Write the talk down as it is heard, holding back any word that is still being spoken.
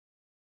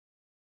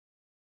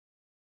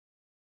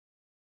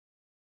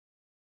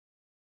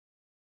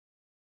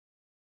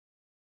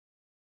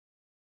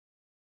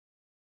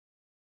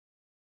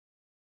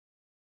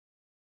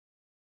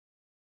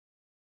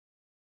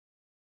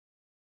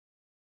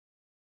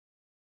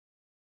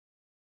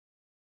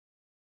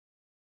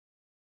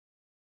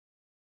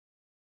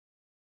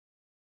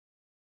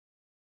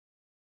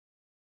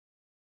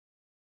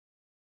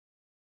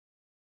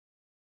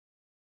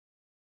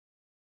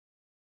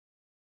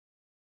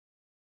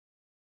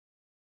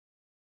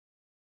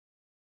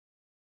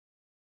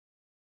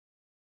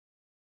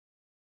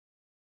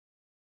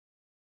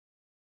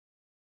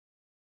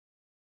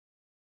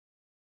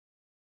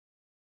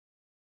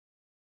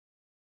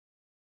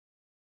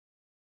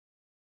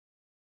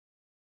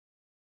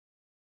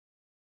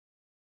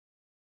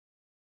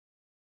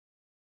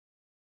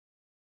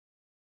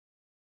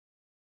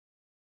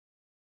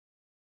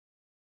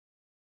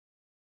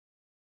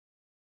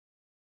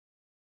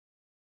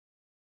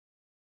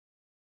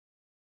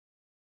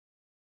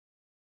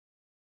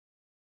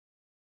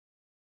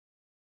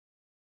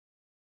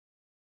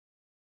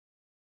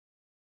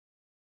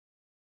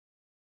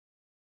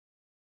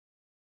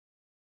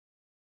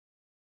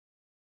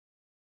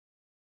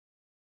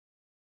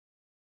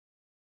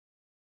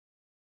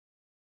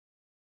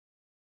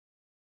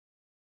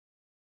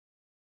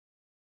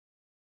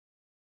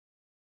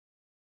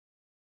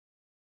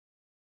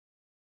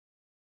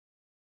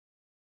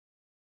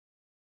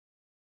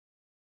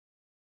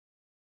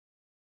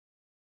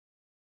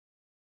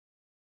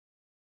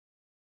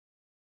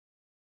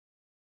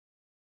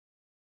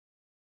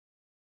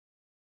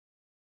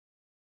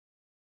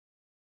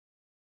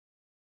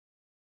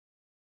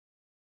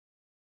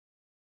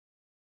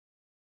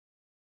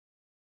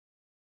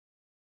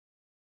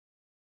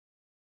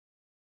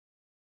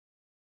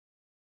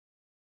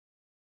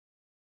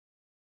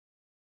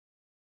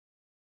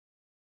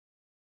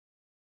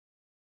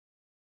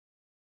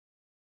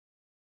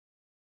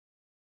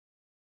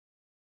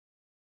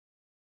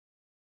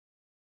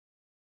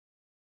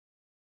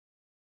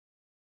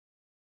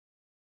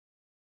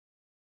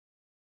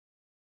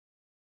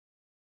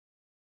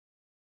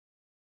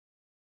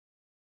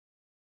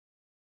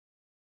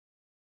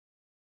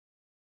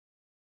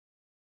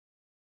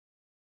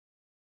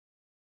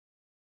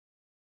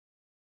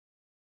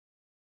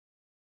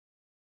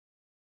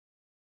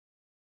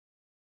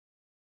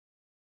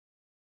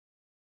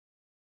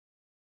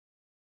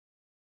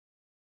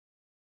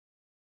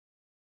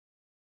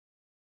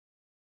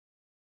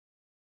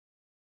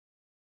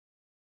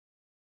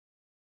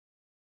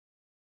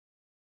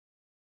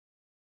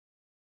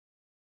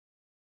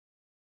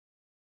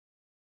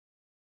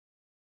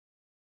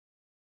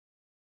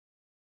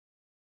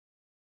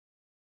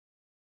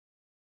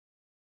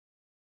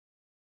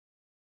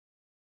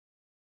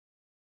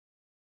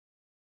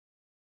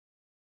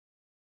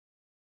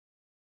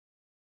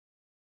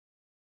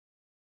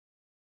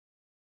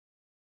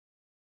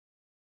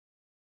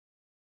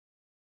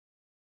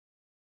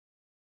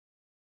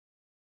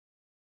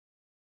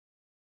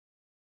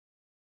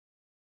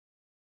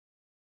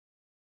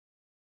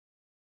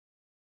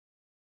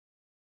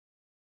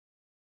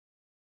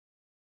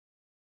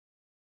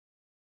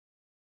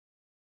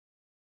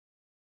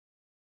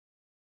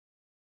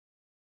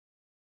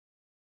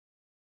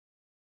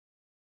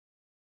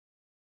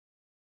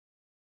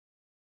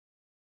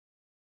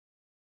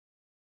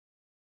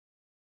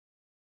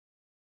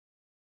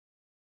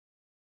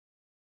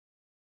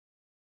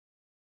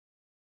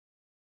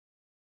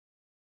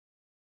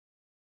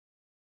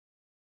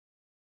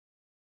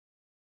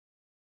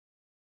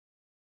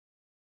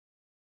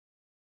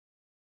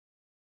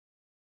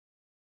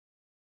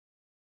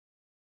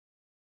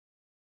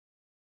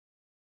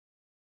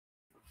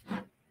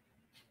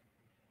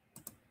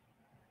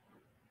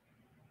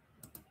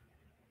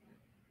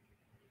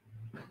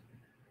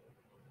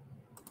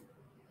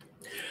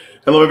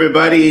Hello,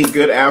 everybody.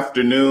 Good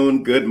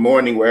afternoon, good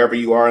morning, wherever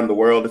you are in the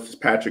world. This is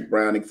Patrick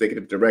Brown,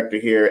 Executive Director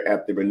here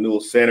at the Renewal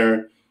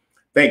Center.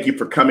 Thank you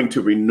for coming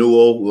to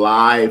Renewal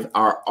Live,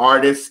 our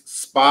Artist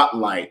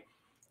Spotlight.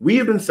 We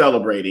have been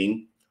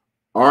celebrating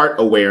art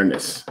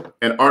awareness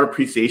and art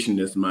appreciation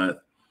this month.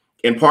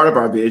 And part of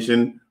our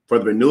vision for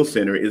the Renewal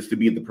Center is to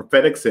be the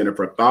prophetic center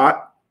for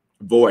thought,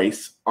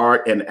 voice,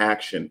 art, and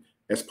action.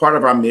 As part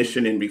of our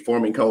mission in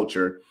reforming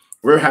culture,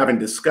 we're having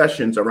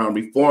discussions around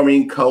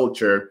reforming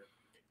culture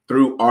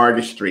through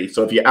artistry.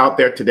 So if you're out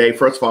there today,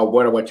 first of all,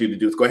 what I want you to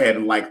do is go ahead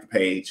and like the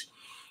page.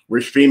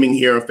 We're streaming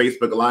here on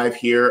Facebook Live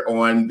here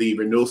on the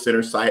Renewal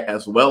Center site,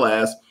 as well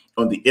as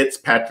on the It's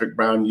Patrick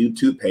Brown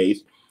YouTube page.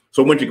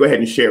 So I want you to go ahead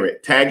and share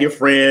it. Tag your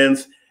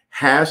friends,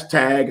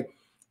 hashtag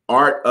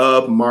Art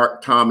of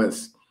Marc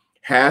Thomas,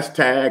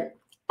 hashtag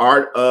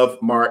Art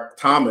of Marc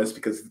Thomas,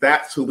 because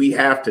that's who we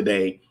have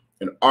today: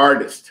 an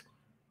artist,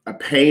 a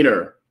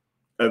painter,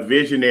 a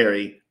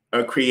visionary,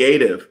 a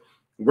creative.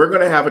 We're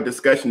going to have a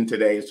discussion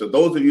today. So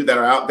those of you that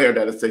are out there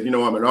that have said, you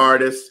know, I'm an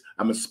artist,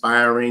 I'm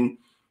aspiring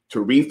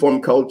to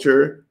reform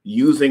culture,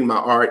 using my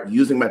art,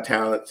 using my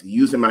talents,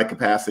 using my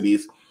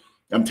capacities,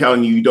 I'm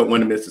telling you, you don't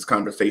want to miss this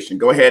conversation.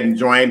 Go ahead and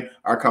join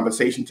our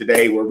conversation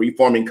today. We're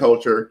reforming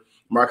culture.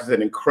 Marc is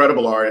an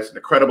incredible artist, an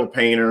incredible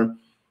painter.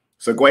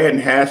 So go ahead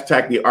and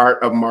hashtag the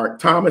Art of Marc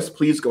Thomas.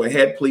 Please go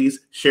ahead. Please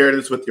share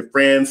this with your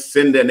friends.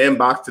 Send an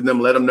inbox to them.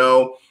 Let them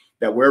know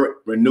that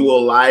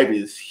Renewal Live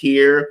is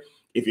here.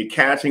 If you're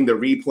catching the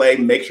replay,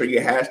 make sure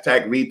you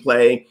hashtag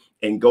replay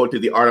and go to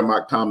the Art of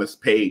Marc Thomas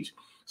page.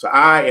 So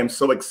I am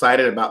so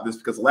excited about this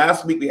because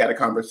last week we had a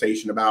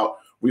conversation about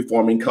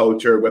reforming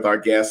culture with our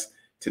guests.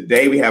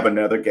 Today we have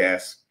another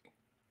guest.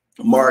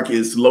 Marc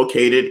is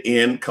located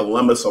in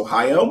Columbus,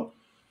 Ohio.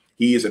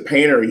 He is a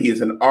painter. He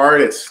is an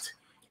artist.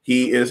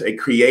 He is a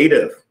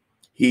creative.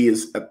 He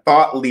is a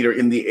thought leader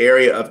in the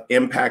area of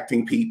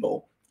impacting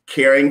people,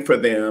 caring for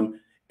them,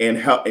 and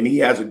help. And he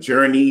has a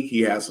journey.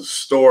 He has a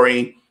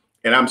story.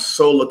 And I'm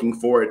so looking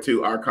forward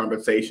to our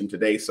conversation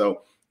today.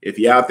 So if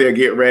you're out there,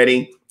 get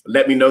ready.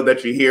 Let me know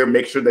that you're here.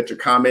 Make sure that you're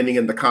commenting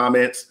in the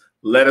comments.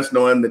 Let us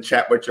know in the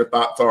chat what your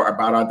thoughts are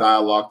about our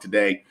dialogue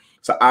today.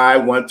 So I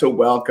want to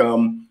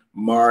welcome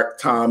Marc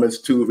Thomas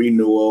to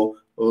Renewal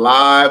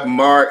Live.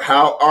 Marc,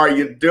 how are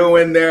you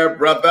doing there,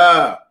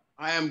 brother?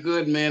 I am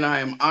good, man. I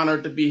am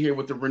honored to be here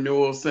with the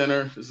Renewal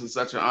Center. This is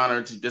such an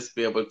honor to just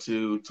be able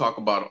to talk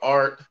about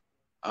art.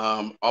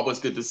 Always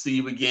good to see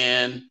you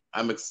again.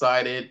 I'm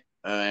excited.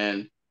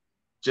 And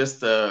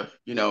just to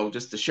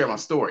share my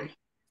story.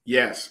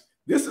 Yes,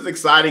 this is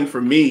exciting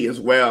for me as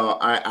well.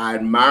 I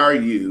admire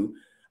you.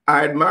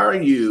 I admire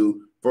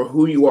you for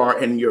who you are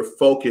and your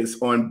focus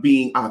on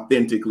being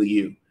authentically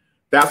you.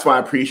 That's what I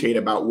appreciate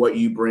about what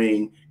you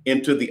bring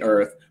into the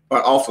earth,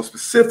 but also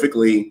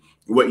specifically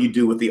what you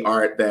do with the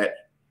art that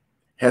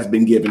has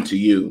been given to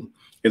you.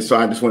 And so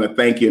I just want to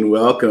thank you and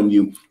welcome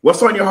you.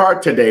 What's on your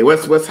heart today?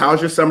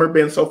 How's your summer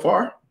been so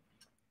far?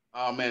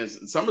 Oh man,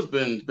 summer's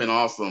been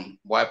awesome.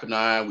 Wife and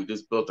I, we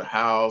just built a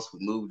house. We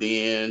moved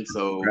in,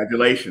 so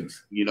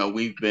congratulations. You know,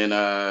 we've been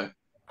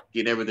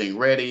getting everything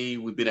ready.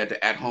 We've been at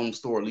the at-home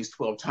store at least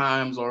 12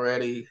 times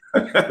already.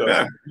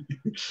 So.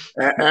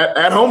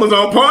 at home is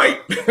on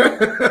point.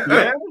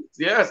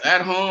 yes,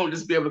 at home.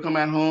 Just be able to come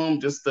at home.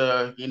 Just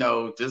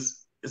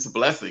just it's a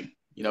blessing.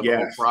 You know, the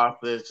whole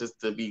process, just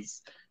to be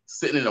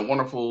sitting in a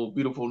wonderful,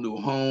 beautiful new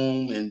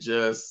home, and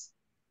just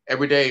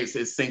every day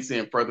it sinks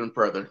in further and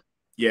further.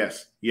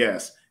 Yes,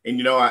 yes. And,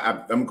 you know,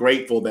 I'm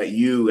grateful that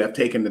you have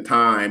taken the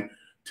time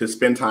to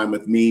spend time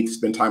with me, to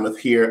spend time with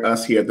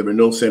us here at the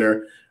Renewal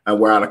Center.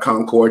 We're out of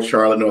Concord,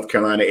 Charlotte, North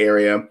Carolina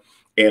area.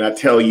 And I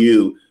tell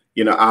you,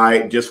 you know,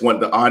 I just want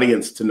the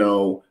audience to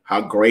know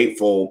how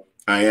grateful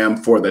I am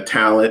for the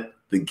talent,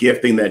 the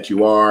gifting that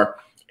you are.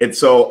 And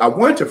so I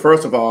want to,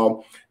 first of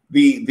all,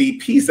 the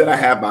piece that I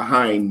have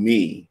behind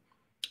me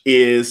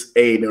is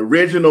an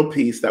original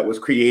piece that was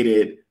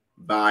created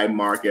by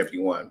Marc,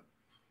 everyone.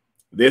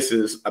 This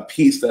is a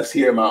piece that's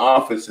here in my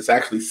office. This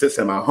actually sits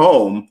in my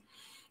home.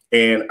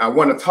 And I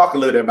want to talk a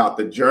little bit about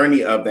the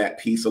journey of that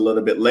piece a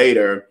little bit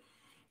later.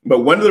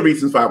 But one of the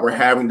reasons why we're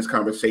having this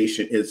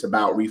conversation is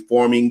about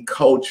reforming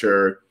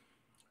culture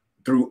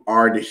through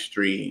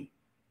artistry.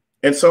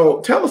 And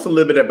so tell us a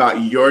little bit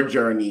about your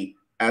journey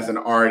as an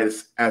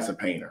artist, as a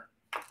painter.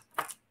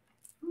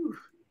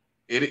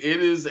 It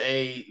is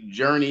a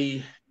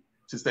journey,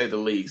 to say the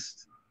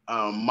least.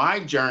 My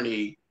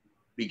journey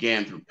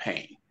began through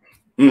pain.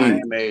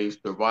 I am a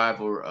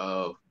survivor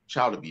of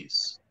child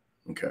abuse.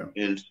 Okay.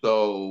 And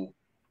so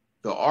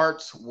the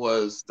arts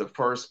was the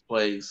first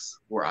place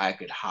where I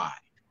could hide.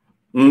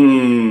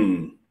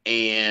 And,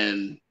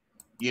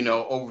 you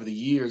know, over the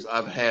years,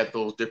 I've had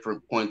those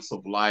different points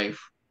of life,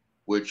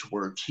 which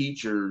were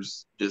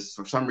teachers just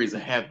for some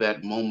reason had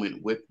that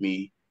moment with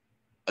me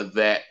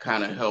that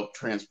kind of helped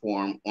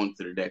transform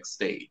onto the next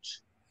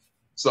stage.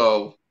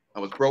 So I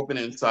was broken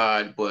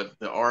inside, but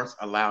the arts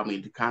allowed me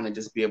to kind of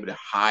just be able to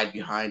hide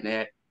behind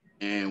that.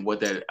 And what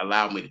that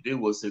allowed me to do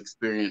was to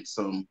experience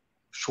some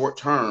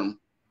short-term,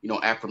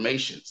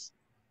 affirmations.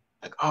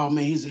 like, oh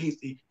man,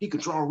 he can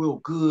draw real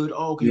good.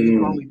 Oh, can you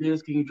draw me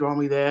this? Can you draw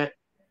me that?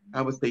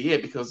 I would say, yeah,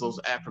 because those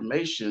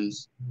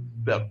affirmations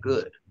felt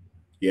good.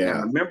 Yeah. And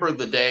I remember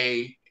the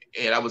day,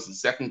 and I was in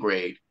second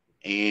grade,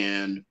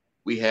 and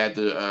we had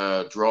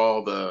to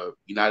draw the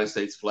United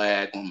States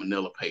flag on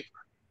manila paper.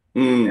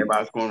 Everybody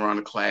was going around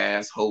the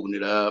class holding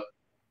it up.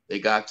 They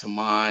got to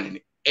mine, and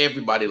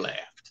everybody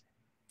laughed.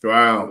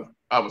 Wow.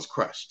 I was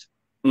crushed.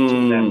 So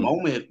at that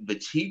moment, the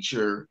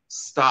teacher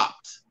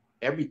stopped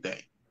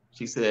everything.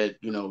 She said,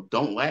 you know,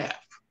 don't laugh.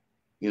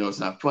 You know, it's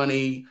not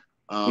funny.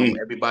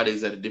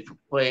 Everybody's at a different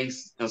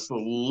place. And so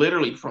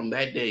literally from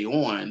that day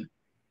on,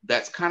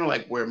 that's kind of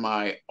like where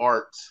my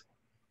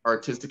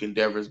artistic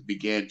endeavors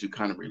began to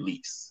kind of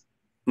release.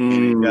 And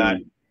it got,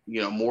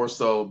 you know, more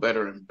so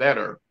better and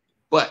better,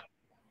 but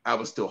I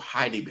was still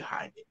hiding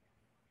behind it.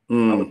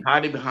 I was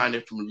hiding behind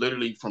it from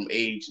literally from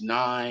age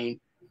 9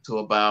 to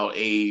about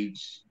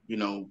age, you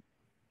know,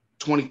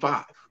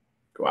 25.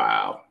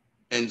 Wow.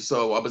 And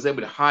so I was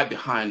able to hide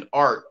behind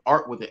art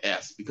with an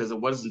S, because it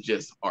wasn't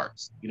just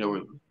arts. You know,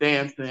 it was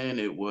dancing,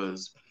 it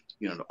was,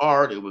 you know, the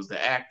art, it was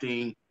the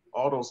acting,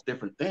 all those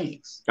different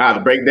things. The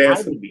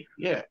breakdancing.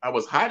 Yeah, I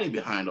was hiding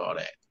behind all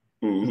that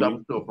because I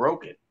was still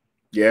broken.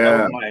 Yeah.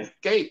 That was my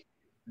escape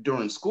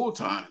during school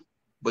time.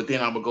 But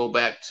then I would go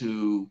back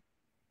to,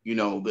 you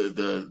know,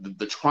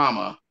 the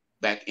trauma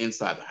back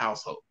inside the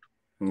household.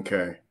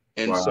 Okay.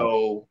 And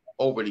so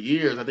over the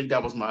years, I think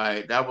that was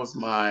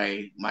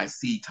my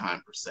seed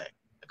time per se.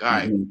 Like, all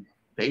right,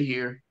 stay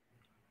here,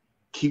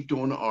 keep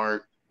doing the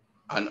art.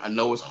 I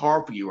know it's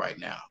hard for you right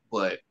now,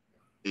 but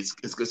it's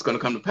going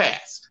to come to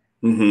pass.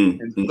 And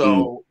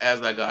so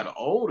as I got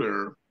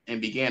older and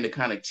began to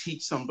kind of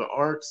teach some of the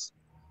arts,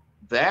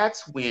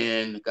 that's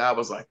when God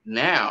was like,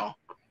 now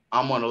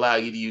I'm going to allow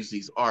you to use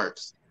these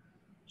arts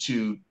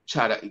to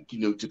try to, you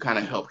know, to kind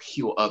of help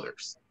heal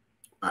others.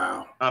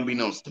 Wow.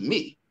 Unbeknownst to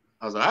me,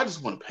 I was like, I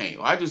just want to paint,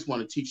 or I just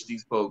want to teach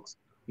these folks,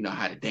 you know,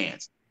 how to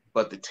dance.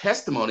 But the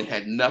testimony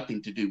had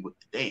nothing to do with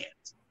the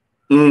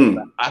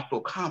dance. I feel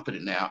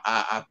confident now.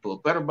 I feel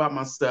better about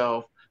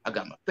myself. I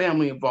got my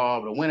family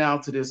involved. I went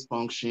out to this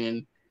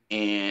function,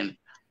 and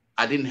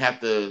I didn't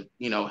have to,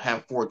 you know,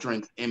 have 4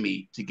 drinks in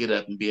me to get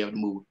up and be able to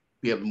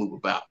move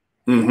about.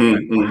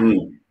 Like,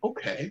 wow,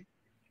 okay.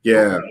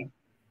 Yeah. Okay.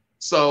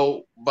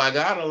 So by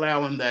God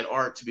allowing that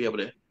art to be able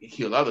to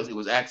heal others, it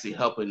was actually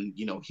helping,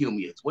 you know, heal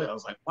me as well. I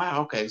was like,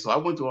 wow, okay. So I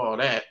went through all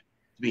that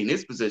to be in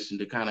this position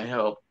to kind of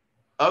help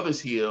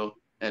others heal.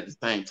 At the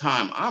same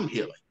time, I'm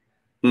healing.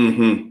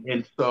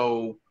 And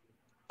so,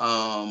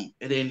 and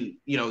then,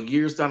 you know,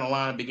 years down the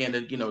line, I began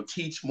to, you know,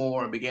 teach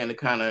more, and began to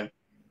kind of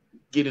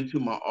get into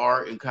my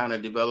art and kind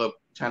of develop,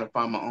 trying to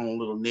find my own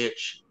little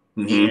niche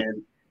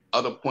and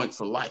other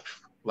points of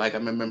life. Like I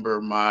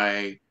remember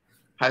my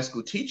high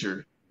school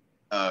teacher,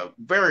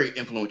 very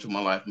influential in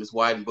my life, Miss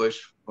Weidenbush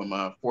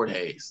from Fort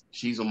Hayes.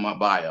 She's on my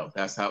bio.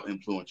 That's how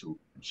influential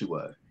she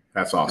was.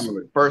 That's awesome. I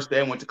remember the first day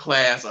I went to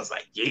class, I was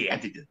like, yeah,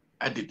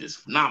 I did this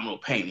phenomenal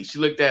painting. She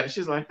looked at it,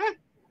 she's like, hey,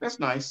 that's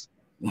nice.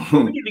 But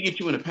we need to get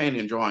you in a painting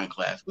and drawing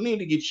class. We need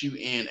to get you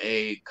in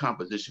a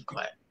composition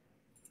class,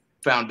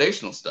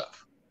 foundational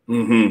stuff.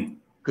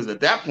 Because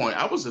at that point,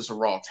 I was just a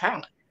raw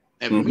talent.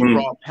 And for me,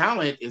 raw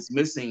talent is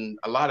missing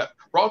a lot of,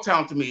 raw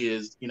talent to me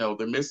is, you know,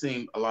 they're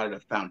missing a lot of the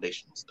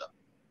foundational stuff.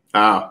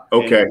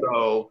 Okay. And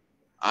so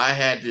I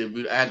had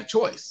a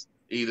choice,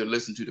 either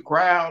listen to the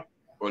crowd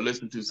or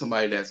listen to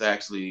somebody that's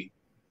actually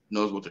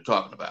knows what they're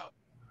talking about.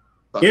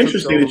 So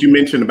interesting that you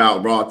mentioned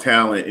about raw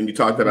talent and you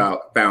talked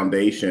about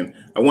foundation.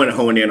 I want to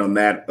hone in on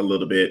that a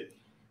little bit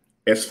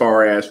as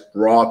far as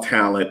raw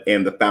talent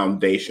and the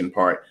foundation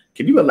part.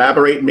 Can you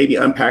elaborate, maybe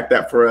unpack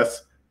that for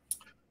us?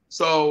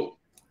 So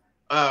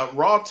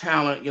raw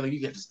talent, you know, you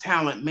get this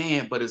talent,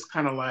 man, but it's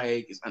kind of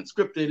like, it's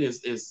unscripted,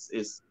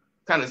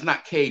 it's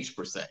not caged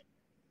per se.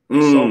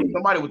 So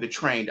somebody with a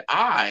trained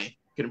eye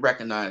can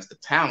recognize the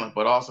talent,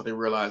 but also they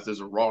realize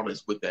there's a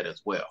rawness with that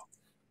as well.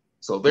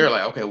 So they're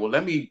like, okay, well,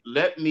 let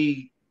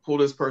me pull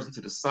this person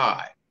to the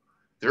side.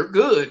 They're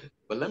good,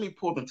 but let me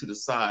pull them to the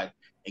side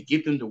and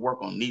get them to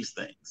work on these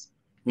things,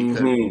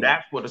 because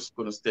that's what is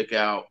going to stick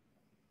out.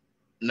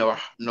 No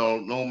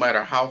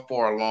matter how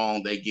far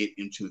along they get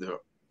into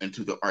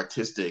the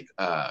artistic,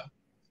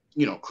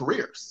 you know,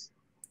 careers.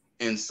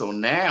 And so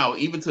now,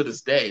 even to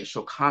this day,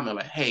 she'll comment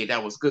like, hey,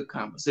 that was good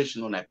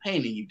composition on that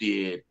painting you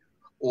did.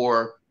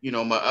 Or, you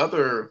know, my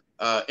other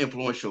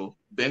influential,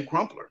 Ben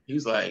Crumpler,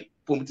 he's like,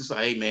 pull me to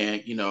say, hey,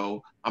 man, you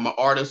know, I'm an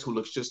artist who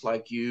looks just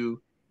like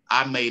you.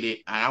 I made it,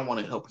 and I want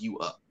to help you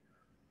up.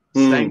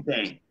 Same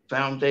thing,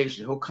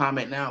 foundation. He'll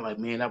comment now like,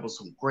 man, that was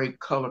some great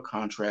color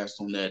contrast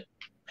on that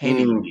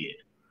painting you did.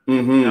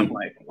 And I'm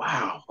like,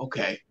 wow,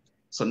 okay.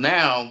 So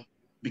now,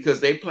 because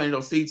they planted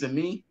those seeds in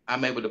me,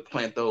 I'm able to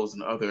plant those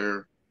in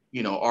other,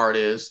 you know,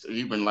 artists, or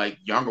even like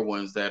younger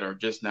ones that are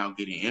just now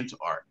getting into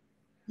art.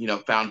 You know,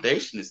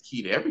 foundation is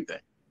key to everything.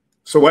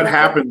 So what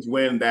happens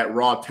when that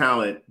raw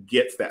talent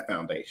gets that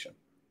foundation?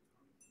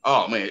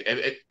 Oh man,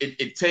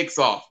 it takes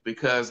off,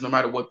 because no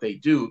matter what they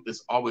do,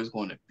 it's always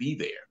going to be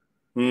there.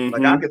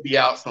 Like I could be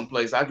out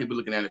someplace, I could be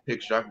looking at a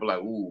picture, I could be like,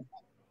 ooh,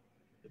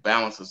 the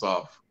balance is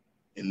off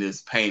in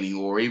this painting,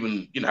 or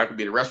even, you know, I could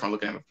be at a restaurant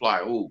looking at a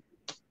flyer, ooh,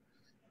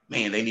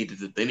 man, they needed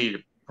to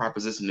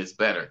proposition this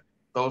better.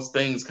 Those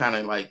things kind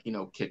of like, you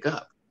know, kick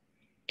up.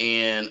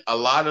 And a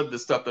lot of the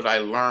stuff that I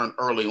learned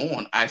early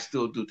on, I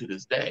still do to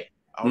this day.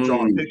 I'll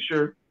draw a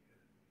picture,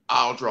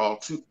 I'll draw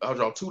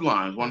two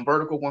lines, one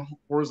vertical, one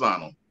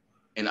horizontal,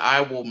 and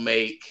I will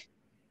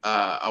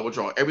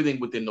draw everything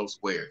within those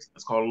squares.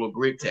 It's called a little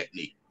grid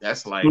technique.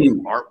 That's like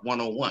Art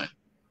 101.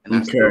 And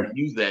I still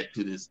use that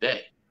to this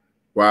day.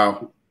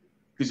 Wow.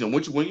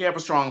 Because when you have a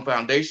strong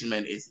foundation,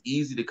 man, it's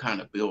easy to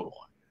kind of build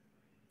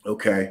on.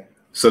 Okay.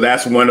 So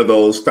that's one of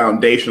those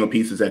foundational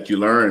pieces that you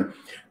learn.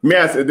 May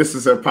I say, this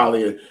is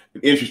probably an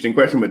interesting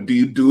question, but do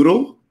you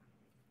doodle?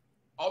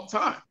 All the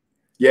time.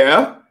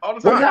 Yeah? All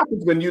the time. What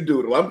happens when you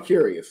doodle? I'm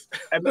curious.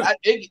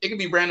 It can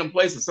be random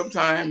places.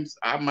 Sometimes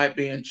I might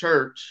be in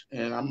church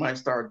and I might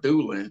start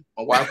doodling.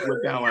 My wife will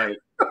look down like,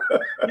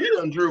 you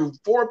done drew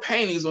 4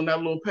 paintings on that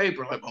little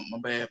paper. Like, oh, my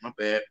bad.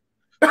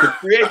 The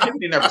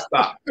creativity never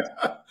stops.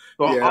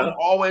 So I'm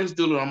always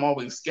doodling. I'm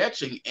always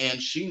sketching.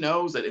 And she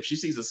knows that if she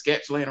sees a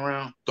sketch laying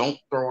around, don't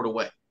throw it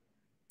away.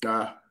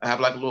 I have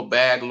like a little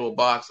bag, a little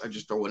box. I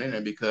just throw it in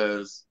there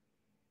because,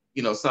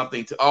 you know,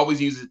 something to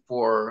always use it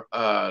for,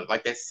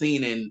 like that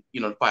scene in,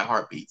 you know, The 5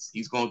 Heartbeats.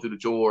 He's going through the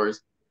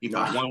drawers. He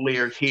found one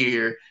lyric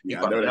here. He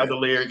found another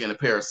lyric in a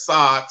pair of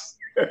socks.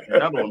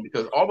 Another one,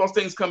 because all those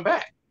things come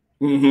back.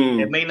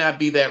 It may not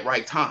be that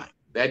right time.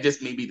 That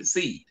just may be the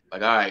seed.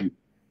 Like, all right,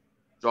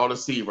 draw the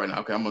seed right now.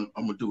 Okay, I'm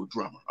gonna do a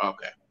drummer.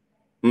 Okay.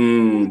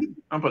 I'm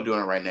probably doing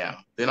it right now.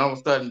 Then all of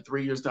a sudden,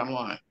 3 years down the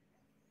line,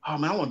 oh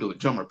man, I want to do a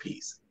drummer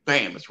piece.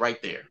 Bam, it's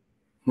right there.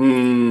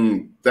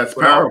 That's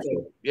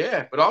powerful.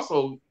 But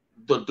also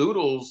the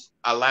doodles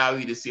allow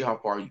you to see how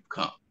far you've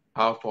come,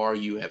 how far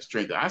you have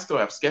strengthened. I still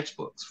have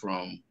sketchbooks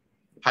from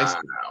high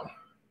school.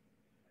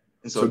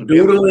 And so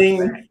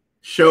doodling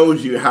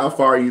shows you how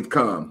far you've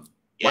come.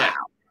 Yeah. Wow.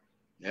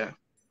 Yeah.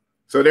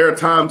 So there are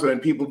times when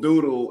people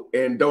doodle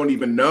and don't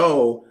even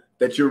know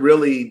that you're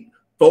really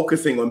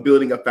focusing on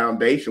building a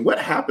foundation. What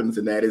happens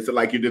in that? Is it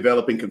like you're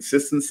developing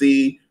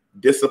consistency,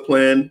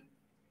 discipline?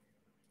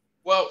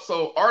 Well,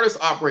 so artists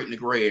operate in the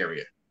gray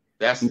area.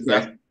 That's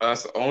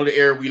only the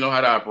area we know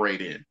how to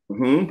operate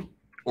in.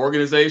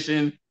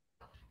 Organization,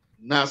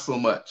 not so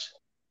much.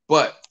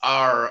 But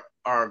our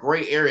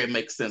gray area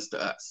makes sense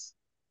to us.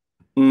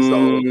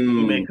 So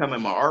you may come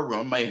in my art room,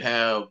 I may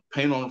have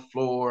paint on the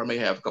floor, I may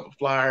have a couple of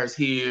flyers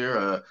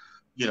here,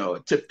 you know, a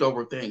tipped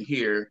over thing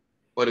here,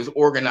 but it's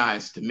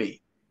organized to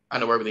me. I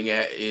know everything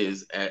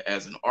is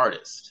as an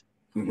artist.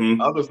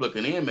 Others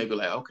looking in may be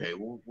like, okay,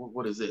 well,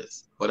 what is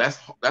this? But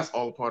that's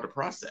all a part of the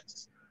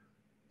process.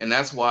 And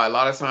that's why a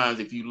lot of times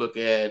if you look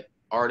at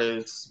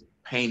artists'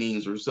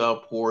 paintings or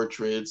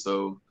self-portraits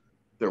of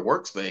their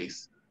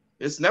workspace,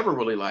 it's never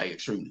really like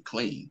extremely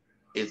clean.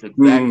 It's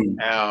exactly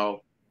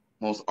how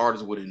most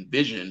artists would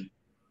envision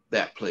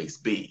that place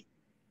being,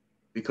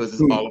 because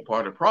it's all a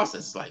part of the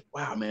process. It's like,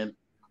 wow, man,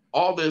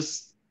 all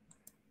this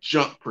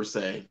junk per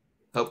se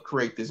helped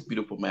create this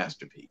beautiful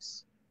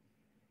masterpiece.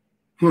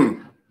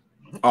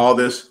 All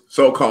this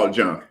so-called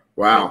junk.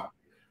 Wow.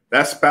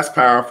 That's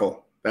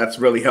powerful. That's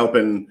really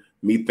helping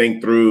me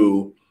think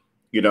through,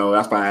 you know,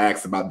 that's why I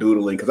asked about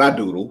doodling, because I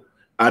doodle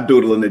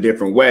in a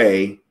different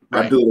way.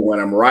 I doodle when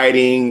I'm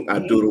writing. I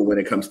doodle when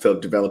it comes to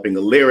developing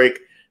a lyric.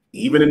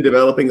 Even in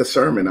developing a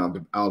sermon,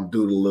 I'll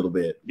doodle a little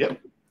bit.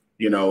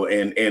 You know,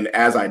 and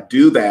as I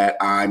do that,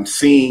 I'm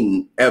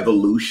seeing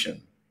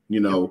evolution, you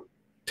know,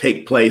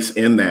 take place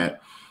in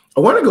that. I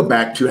want to go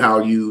back to how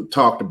you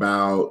talked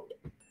about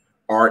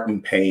art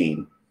and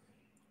pain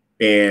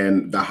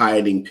and the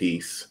hiding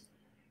piece.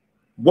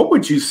 What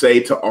would you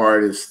say to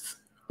artists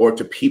or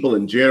to people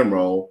in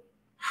general,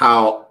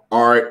 how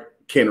art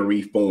can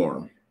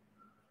reform?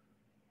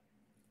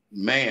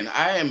 Man,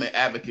 I am an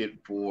advocate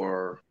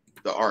for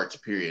the arts,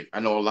 period. I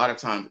know a lot of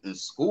times in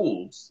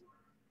schools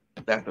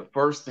that the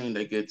first thing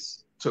that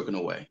gets taken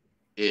away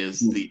is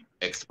the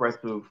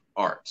expressive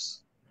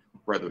arts,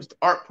 whether it's the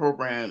art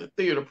program, the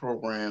theater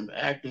program, the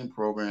acting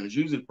program. It's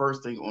usually the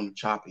first thing on the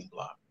chopping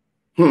block.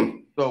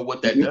 So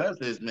what that does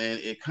is, man,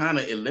 it kind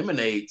of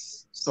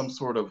eliminates some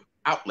sort of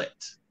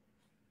outlet,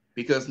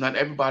 because not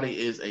everybody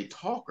is a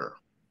talker.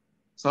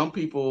 Some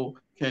people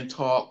can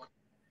talk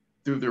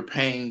through their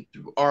pain,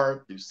 through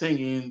art, through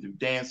singing, through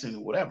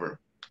dancing,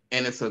 whatever.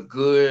 And it's a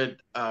good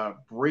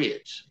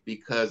bridge,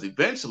 because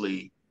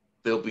eventually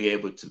they'll be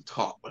able to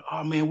talk. But,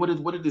 oh man, what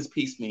did this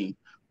piece mean?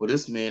 Well,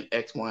 this meant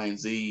X, Y, and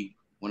Z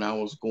when I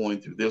was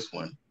going through this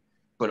one.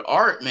 But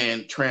art,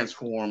 man,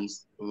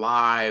 transforms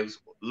lives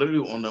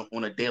literally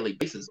on a daily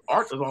basis.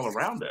 Art is all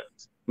around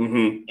us.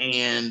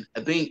 And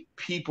I think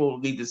people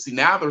need to see,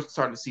 now they're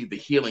starting to see the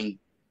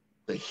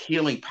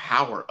healing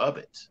power of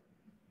it.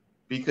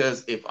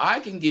 Because if I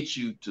can get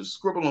you to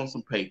scribble on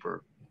some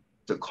paper,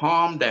 to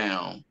calm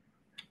down,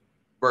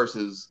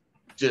 versus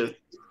just,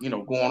 you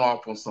know, going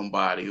off on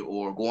somebody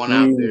or going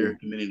out there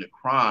committing a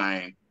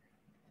crime,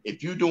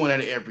 If you're doing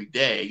that every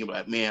day, you're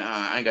like, man,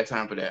 I ain't got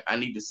time for that. I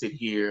need to sit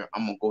here.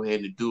 I'm gonna go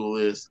ahead and do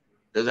this.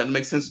 Doesn't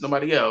make sense to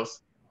nobody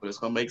else, but it's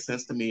gonna make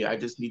sense to me. I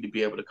just need to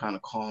be able to kind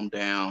of calm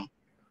down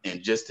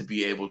and just to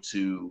be able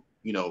to,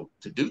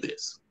 to do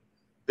this.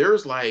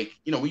 There's like,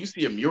 when you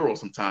see a mural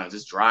sometimes,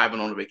 it's driving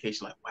on a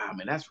vacation, like, wow,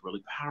 man, that's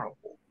really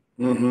powerful.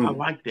 Mm-hmm. I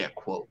like that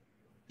quote.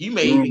 You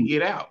may even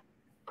get out.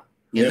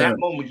 In that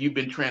moment, you've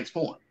been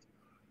transformed.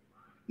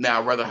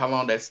 Now, whether how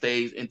long that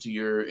stays into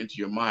your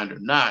mind or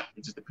not,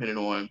 it's just depending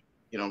on,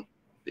 the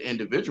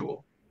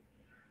individual.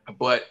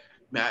 But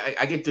man,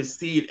 I get to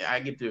see it, I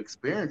get to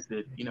experience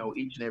it,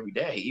 each and every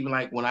day. Even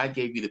like when I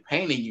gave you the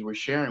painting, you were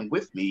sharing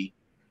with me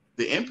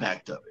the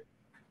impact of it.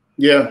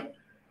 Yeah.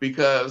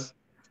 Because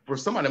for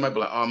somebody that might be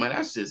like, oh man,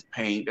 that's just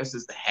paint, that's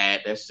just a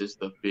hat, that's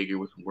just a figure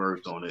with some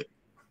words on it.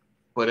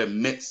 But it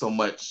meant so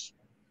much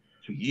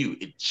to you.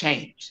 It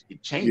changed.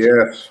 It changed.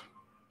 Yes.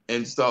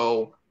 And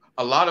so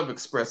a lot of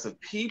expressive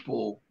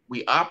people,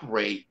 we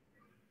operate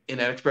in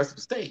that expressive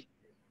state.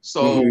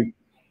 So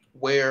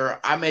where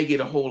I may get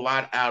a whole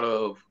lot out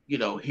of,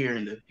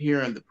 hearing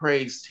the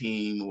praise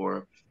team,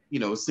 or,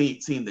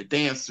 seeing the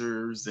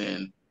dancers,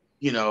 and,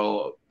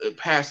 the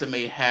pastor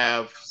may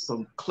have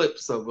some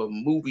clips of a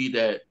movie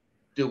that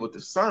deal with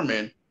the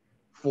sermon.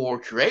 For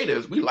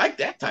creatives, we like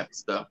that type of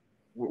stuff.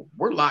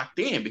 We're locked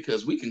in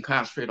because we can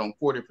concentrate on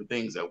 4 different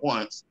things at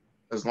once,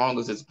 as long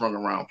as it's brought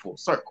around full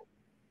circle.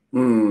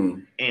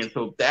 And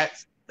so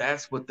that's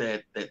what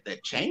that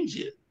change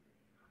is.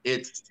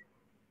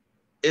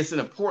 It's an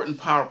important,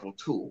 powerful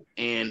tool.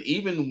 And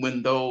even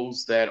when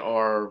those that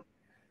are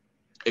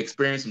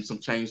experiencing some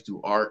change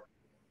through art,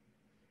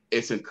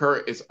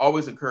 it's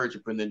always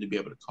encouraging for them to be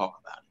able to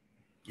talk about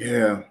it.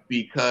 Yeah.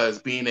 Because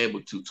being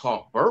able to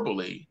talk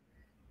verbally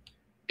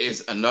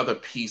is another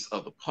piece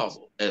of the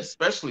puzzle,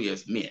 especially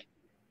as men.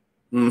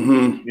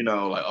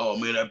 Like, oh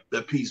man,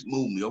 that piece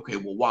moved me. Okay,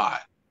 well, why?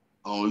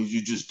 Oh,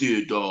 you just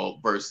did,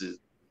 dog. Versus,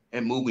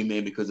 it moved me,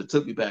 man, because it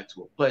took me back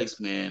to a place,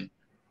 man,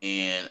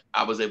 and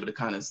I was able to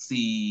kind of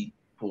see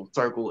full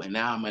circle, and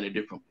now I'm at a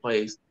different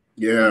place.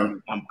 Yeah.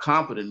 I'm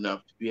confident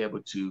enough to be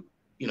able to,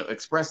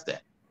 express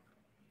that.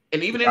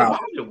 And even in a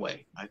positive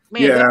way. Like,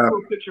 man, that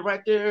little picture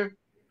right there,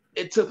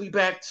 it took me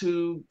back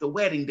to the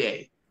wedding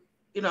day.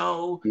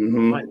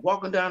 Like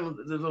walking down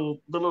the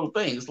little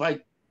things.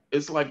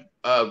 It's like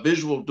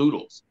visual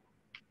doodles.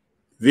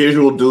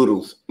 Visual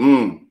doodles.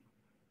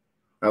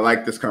 I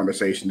like this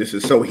conversation. This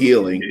is so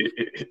healing.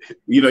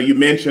 You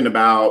mentioned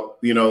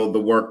about,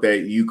 the work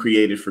that you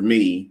created for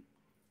me,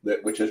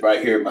 which is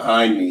right here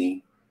behind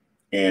me.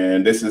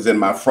 And this is in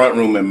my front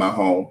room in my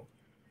home,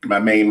 my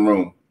main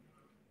room.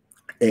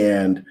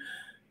 And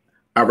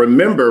I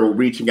remember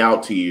reaching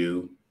out to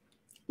you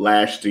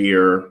last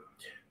year.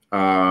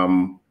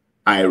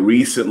 I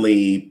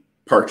recently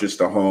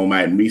purchased a home. I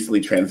had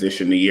recently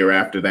transitioned a year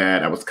after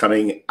that. I was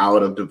coming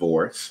out of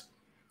divorce,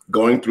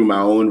 going through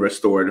my own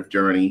restorative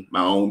journey,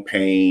 my own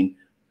pain,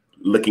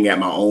 looking at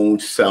my own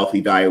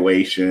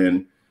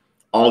self-evaluation,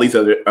 all these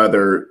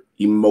other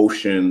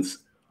emotions,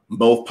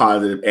 both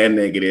positive and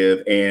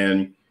negative.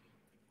 And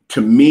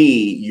to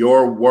me,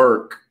 your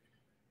work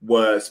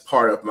was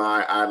part of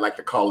my, I like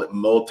to call it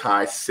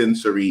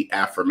multi-sensory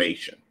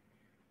affirmation.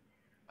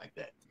 Like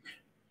that.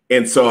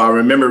 And so I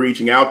remember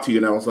reaching out to you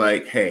and I was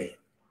like, hey,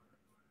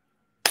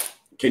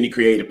 can you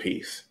create a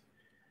piece?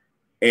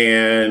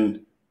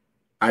 And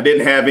I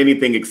didn't have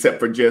anything except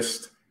for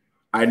just,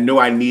 I knew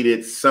I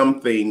needed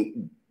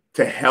something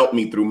to help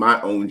me through my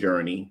own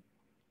journey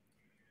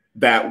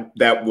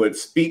that would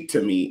speak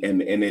to me,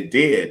 and it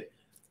did.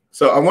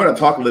 So I want to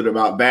talk a little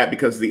about that,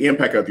 because the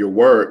impact of your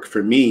work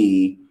for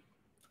me,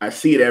 I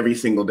see it every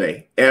single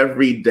day.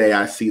 Every day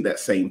I see that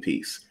same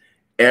piece.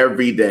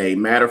 Every day.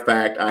 Matter of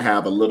fact, I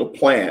have a little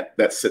plant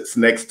that sits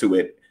next to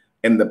it,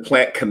 and the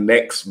plant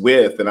connects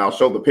with, and I'll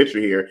show the picture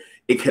here,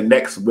 it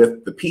connects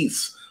with the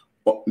piece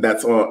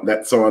that's on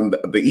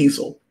the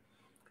easel.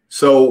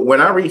 So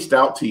when I reached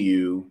out to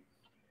you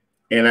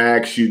and I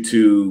asked you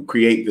to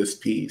create this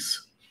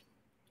piece,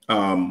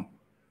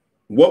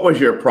 what was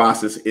your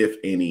process, if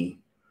any,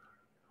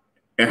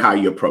 and how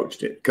you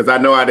approached it? Because I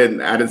know I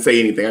didn't say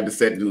anything. I just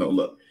said,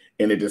 look,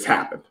 and it just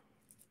happened.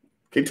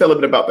 Can you tell a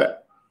bit about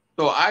that?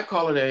 So I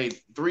call it a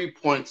 3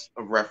 points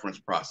of reference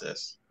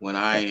process. When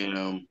I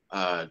am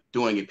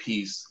doing a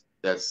piece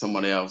that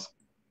someone else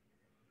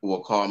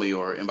will call me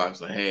or inbox,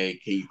 like, hey,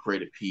 can you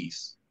create a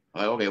piece?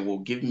 I'm like, okay, well,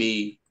 give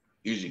me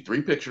usually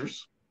 3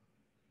 pictures,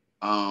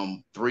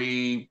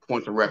 3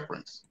 points of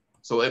reference.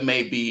 So it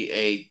may be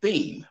a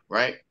theme,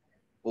 right?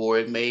 Or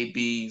it may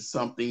be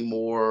something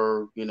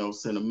more,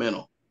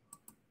 sentimental.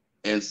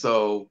 And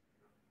so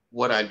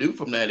what I do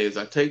from that is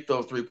I take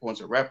those 3 points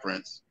of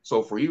reference.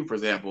 So for you, for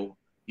example,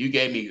 you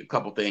gave me a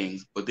couple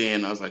things, but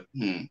then I was like,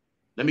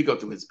 let me go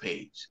through his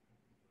page.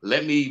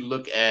 Let me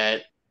look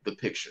at the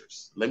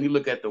pictures. Let me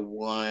look at the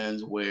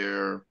ones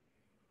where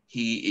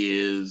he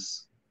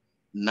is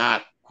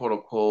not, quote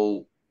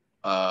unquote,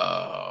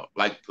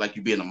 like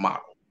you being a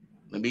model.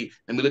 Let me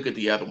look at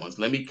the other ones.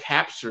 Let me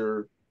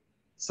capture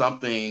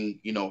something,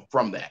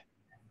 from that.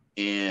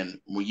 And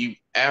when you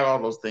add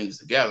all those things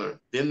together,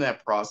 then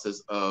that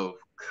process of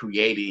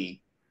creating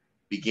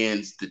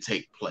begins to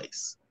take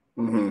place.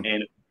 Mm-hmm.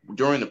 And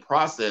during the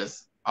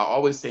process, I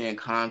always stay in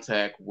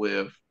contact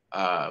with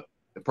the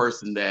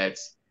person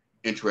that's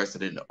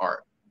interested in the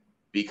art,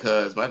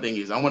 because my thing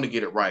is I want to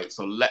get it right.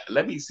 So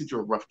let me see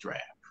your rough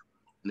draft.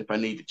 And if I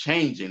need to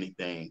change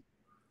anything,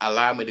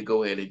 allow me to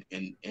go ahead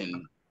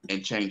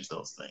and change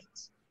those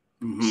things.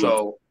 Mm-hmm.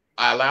 So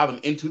I allow them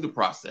into the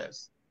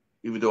process,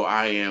 even though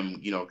I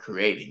am,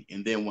 creating.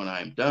 And then when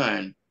I'm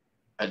done,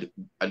 I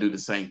do the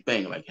same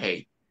thing. Like,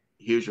 hey,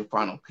 here's your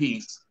final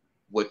piece.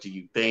 What do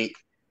you think?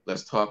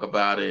 Let's talk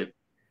about it.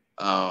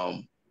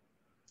 What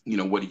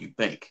do you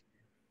think?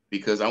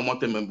 Because I want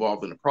them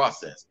involved in the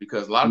process.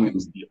 Because a lot of people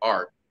see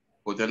art,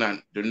 but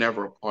they're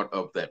never a part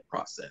of that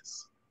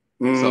process.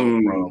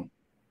 So from,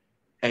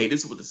 hey,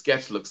 this is what the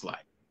sketch looks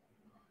like.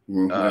 I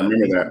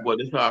remember that. Well,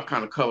 this is how I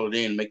kind of colored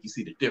in, make you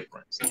see the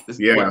difference. This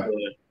is what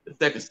the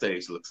second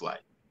stage looks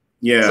like.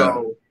 Yeah.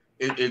 So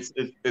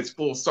it's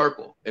full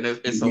circle, and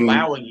it's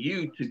allowing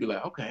you to be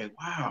like, okay,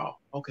 wow,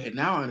 okay,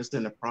 now I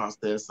understand the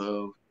process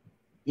of,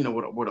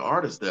 what an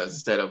artist does,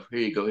 instead of, here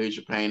you go, here's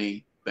your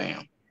painting,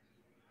 bam.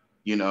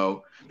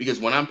 Because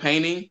when I'm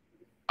painting,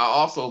 I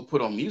also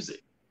put on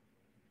music.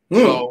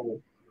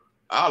 So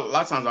a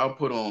lot of times I'll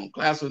put on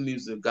classical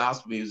music,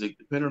 gospel music,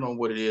 depending on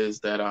what it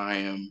is that I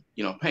am,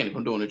 painting. If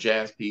I'm doing a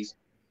jazz piece,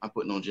 I'm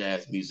putting on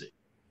jazz music.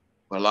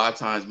 But a lot of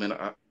times, man,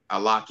 I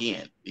lock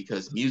in,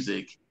 because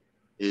music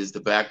is the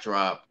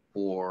backdrop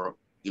for,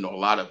 a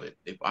lot of it.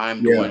 If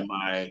I'm doing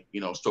my,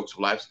 strokes of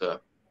life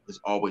stuff, it's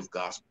always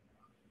gospel.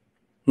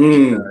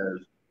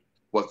 Because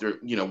what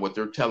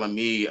they're telling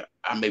me,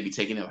 I may be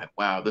taking it like,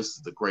 wow, this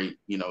is the great,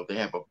 they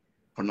have a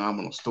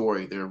phenomenal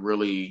story. They're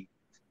really,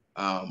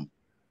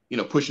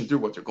 pushing through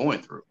what they're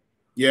going through.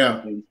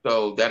 Yeah. And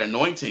so that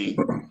anointing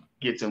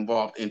gets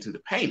involved into the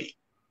painting.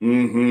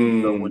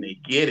 Mm-hmm. So when they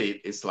get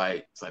it, it's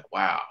like,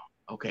 wow,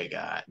 okay,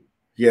 God.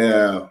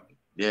 Yeah.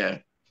 Yeah.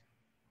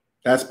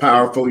 That's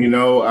powerful.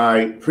 I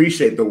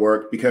appreciate the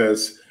work,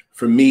 because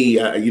for me,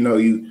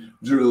 you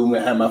drew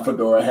and had my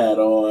fedora hat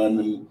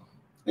on,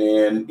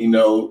 and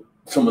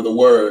some of the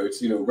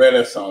words,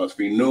 Renaissance,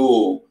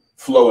 renewal,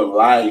 flow, and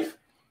life.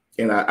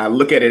 And I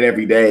look at it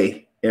every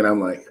day, and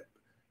I'm like,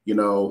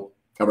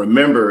 I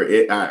remember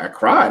it. I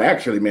cried,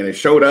 actually, man. It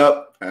showed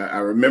up. I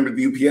remember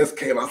the UPS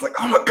came. I was like,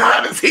 oh my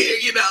God, it's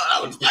here.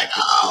 I was like,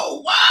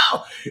 oh,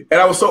 wow.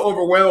 And I was so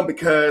overwhelmed,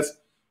 because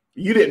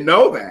you didn't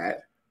know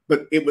that,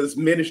 but it was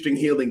ministering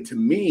healing to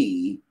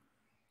me.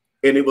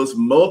 And it was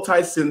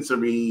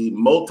multi-sensory,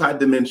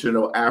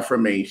 multi-dimensional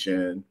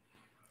affirmation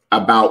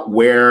about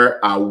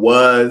where I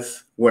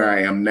was, where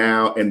I am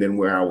now, and then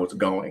where I was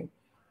going.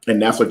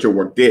 And that's what your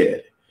work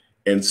did.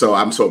 And so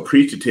I'm so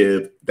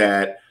appreciative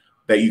that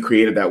you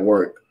created that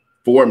work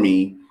for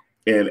me.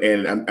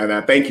 And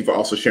I thank you for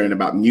also sharing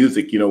about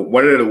music.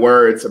 One of the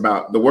words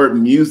about the word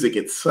music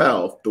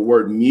itself, the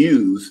word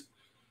muse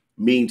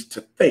means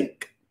to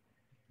think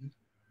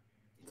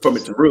from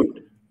its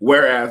root,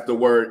 whereas the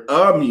word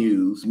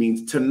amuse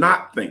means to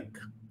not think.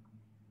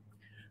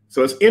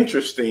 So it's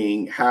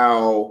interesting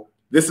how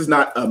this is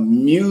not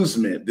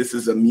amusement. This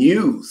is a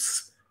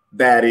muse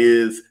that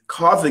is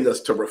causing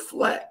us to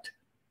reflect,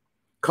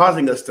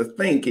 causing us to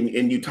think.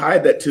 And you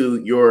tied that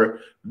to your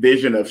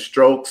vision of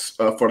strokes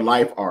for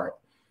life art.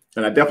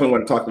 And I definitely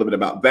want to talk a little bit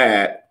about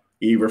that.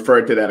 You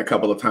referred to that a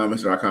couple of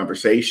times in our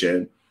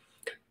conversation.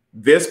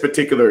 This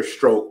particular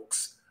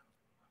strokes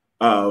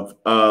of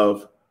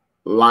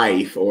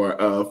life, or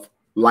of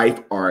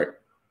life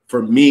art,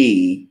 for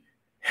me,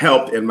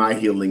 helped in my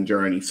healing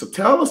journey. So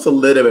tell us a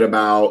little bit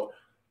about,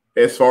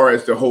 as far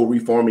as the whole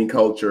reforming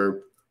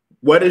culture,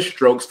 what is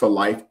strokes for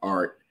life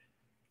art?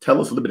 Tell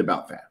us a little bit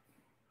about that.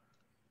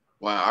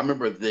 Wow, I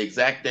remember the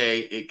exact day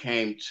it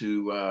came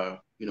to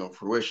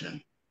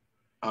fruition.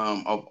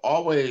 I've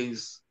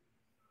always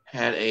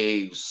had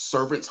a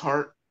servant's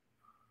heart,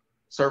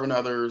 serving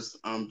others,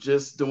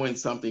 just doing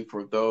something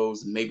for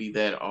those maybe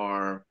that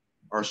are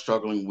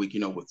struggling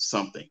with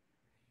something.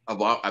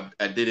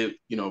 I did it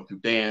through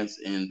dance,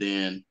 and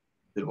then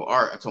through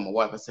art. I told my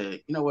wife, I said,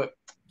 you know what,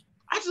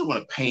 I just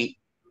want to paint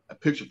a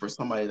picture for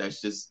somebody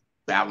that's just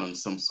battling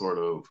some sort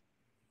of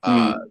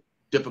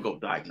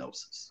difficult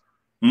diagnosis.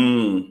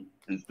 And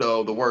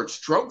so the word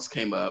strokes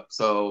came up.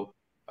 So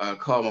I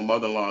called my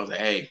mother-in-law and said,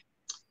 hey,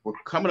 we're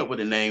coming up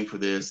with a name for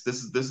this.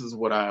 This is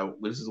what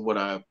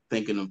I'm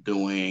thinking of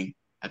doing.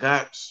 I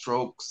got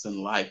strokes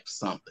in life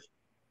something.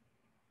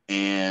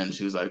 And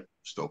she was like,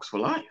 strokes for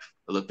life.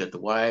 I looked at the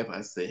wife.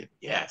 I said,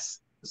 yes.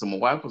 So my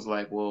wife was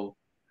like, well,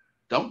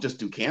 don't just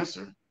do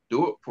cancer.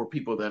 Do it for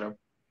people that are,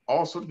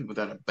 all sorts of people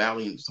that are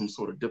battling some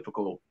sort of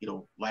difficult,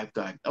 life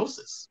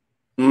diagnosis.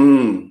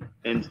 And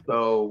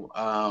so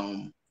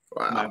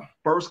wow. My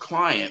first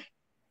client,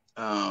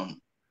 God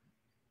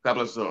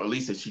bless her,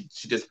 Lisa, she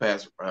just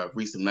passed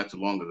recently, not too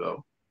long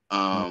ago.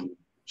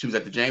 She was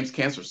at the James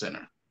Cancer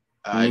Center.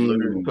 I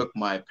literally took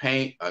my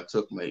paint, I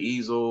took my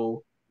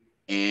easel,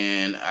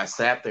 and I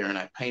sat there and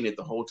I painted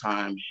the whole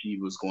time she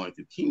was going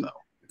through chemo.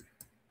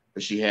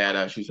 but she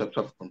was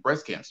suffering from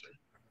breast cancer.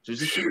 She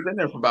was in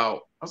there for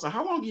about, I was like,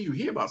 how long are you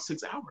here? About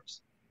 6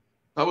 hours.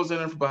 I was in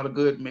there for about a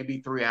good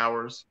maybe 3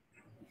 hours.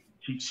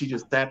 She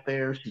just sat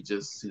there. She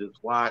just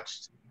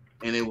watched,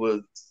 and it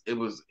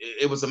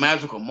was a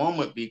magical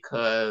moment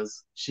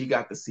because she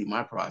got to see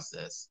my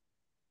process,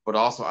 but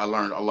also I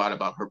learned a lot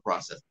about her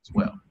process as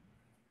well.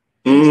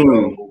 And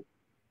so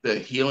the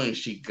healing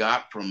she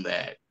got from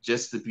that,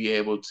 just to be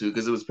able to,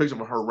 because it was a picture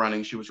of her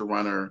running. She was a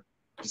runner.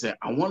 She said,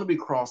 I want to be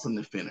crossing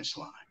the finish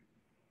line.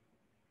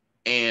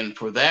 And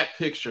for that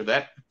picture,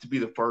 that to be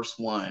the first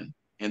one,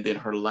 and then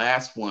her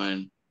last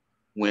one,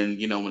 when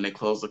they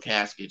closed the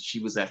casket, she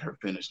was at her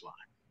finish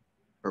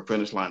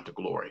line to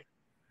glory.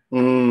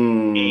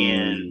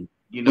 And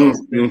since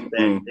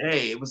that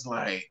day, it was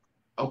like,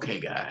 okay,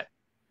 God.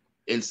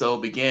 And so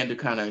began to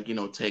kind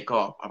of take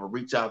off. I would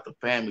reach out to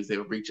families, they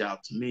would reach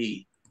out to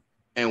me.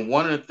 And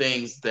one of the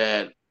things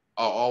that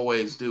I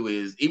always do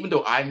is, even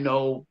though I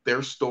know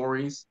their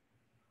stories,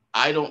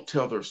 I don't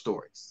tell their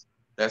stories.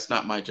 That's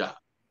not my job.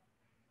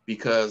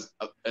 Because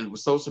and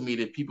with social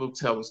media, people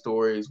tell the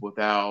stories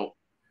without,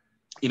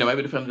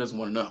 maybe the family doesn't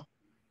want to know.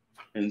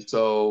 And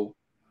so,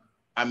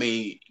 I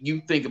mean,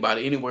 you think about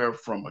it, anywhere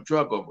from a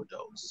drug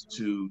overdose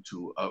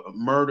to a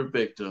murder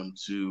victim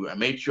to a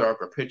matriarch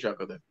or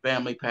patriarch of the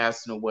family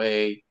passing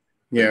away,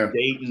 the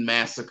Dayton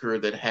massacre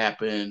that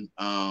happened,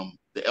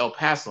 the El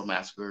Paso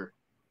massacre,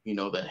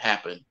 that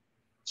happened,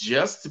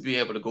 just to be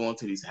able to go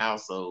into these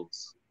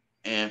households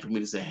and for me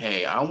to say,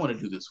 hey, I want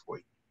to do this for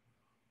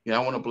you. I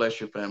want to bless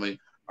your family.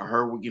 I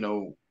heard,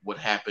 what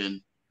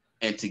happened,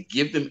 and to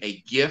give them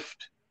a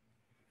gift,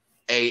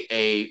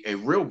 a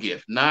real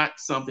gift, not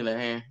something that,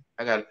 hey,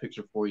 I got a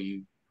picture for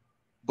you,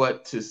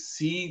 but to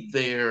see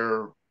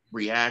their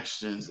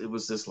reactions, it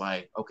was just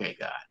like, okay,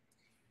 God.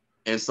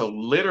 And so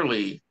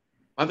literally,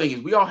 my thing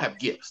is, we all have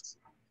gifts.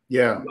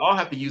 Yeah. We all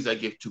have to use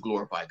that gift to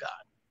glorify God.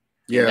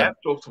 Yeah. And that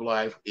Strokes for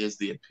Life is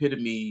the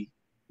epitome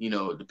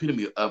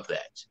of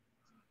that.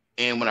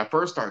 And when I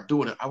first started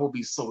doing it, I would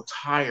be so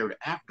tired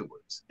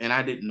afterwards, and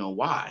I didn't know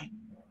why.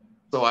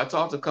 So I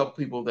talked to a couple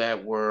people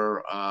that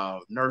were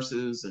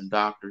nurses and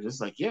doctors.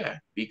 It's like, yeah,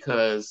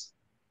 because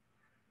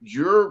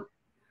you're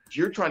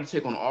trying to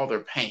take on all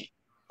their pain,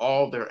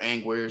 all their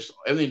anguish,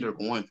 everything they're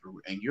going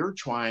through, and you're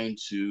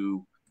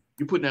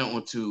putting that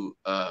onto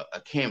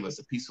a canvas,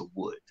 a piece of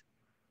wood.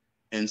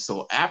 And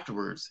so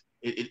afterwards,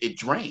 it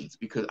drains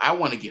because I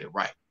want to get it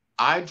right.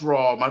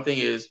 My thing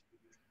is,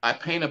 I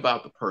paint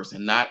about the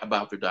person, not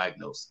about their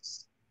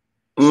diagnosis.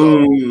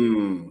 So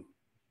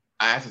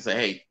I have to say,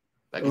 hey,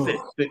 like I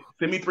said,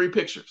 send me 3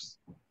 pictures.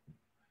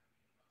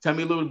 Tell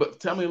me a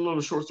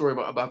little short story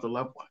about the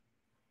loved one.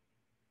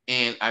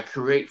 And I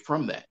create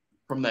from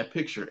that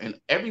picture. And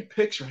every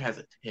picture has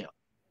a tale.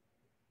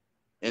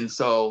 And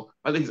so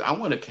I think I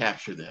want to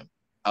capture them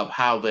of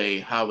how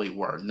they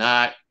were,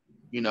 not,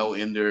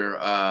 in their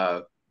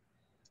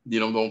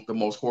the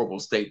most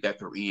horrible state that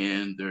they're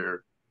in.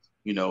 They're,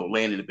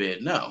 laying in the bed.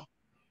 No.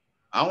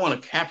 I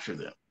want to capture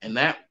them. And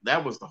that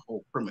was the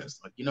whole premise.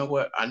 Like, you know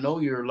what? I know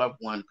your loved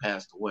one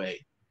passed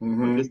away,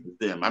 but this is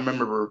them. I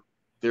remember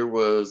there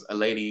was a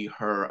lady,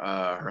 her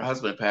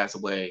husband passed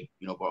away,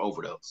 for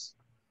overdose.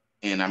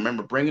 And I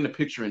remember bringing the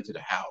picture into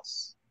the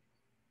house.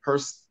 Her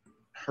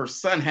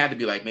son had to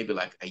be maybe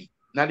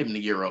not even a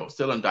year old,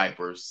 still in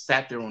diapers,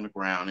 sat there on the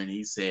ground, and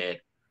he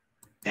said,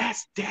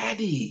 "That's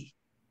Daddy.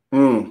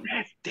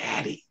 That's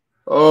Daddy."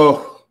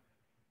 Oh.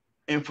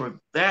 And for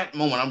that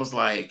moment, I was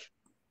like,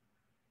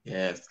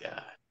 yes,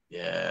 God.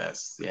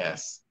 Yes,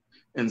 yes.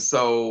 And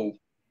so,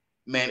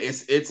 man,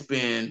 it's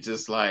been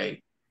just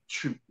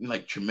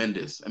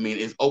tremendous. I mean,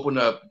 it's opened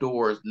up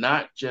doors,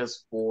 not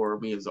just for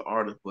me as an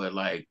artist, but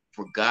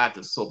for God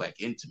to sow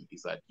back into me.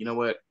 He's like, you know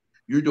what?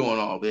 You're doing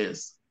all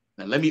this.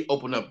 Now let me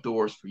open up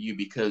doors for you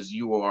because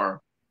you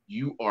are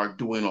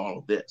doing all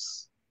of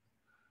this.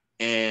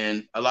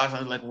 And a lot of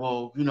times,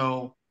 well,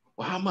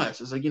 how much?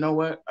 It's like, you know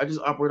what? I just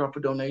operate off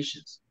of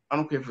donations. I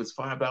don't care if it's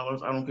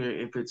 $5. I don't care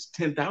if it's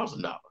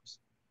 $10,000.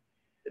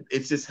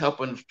 It's just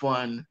helping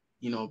fund,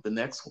 the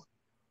next one.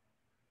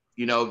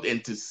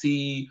 And to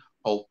see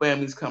whole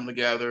families come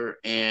together.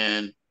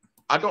 And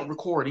I don't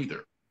record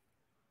either.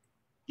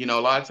 A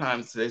lot of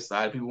times this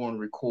side, people want to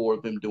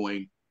record them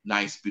doing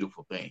nice,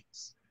 beautiful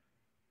things.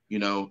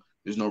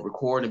 There's no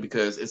recording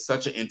because it's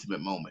such an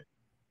intimate moment.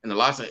 And a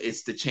lot of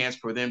it's the chance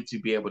for them to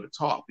be able to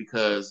talk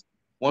because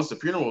once the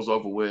funeral is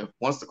over with,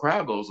 once the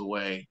crowd goes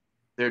away,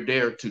 they're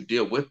there to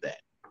deal with that.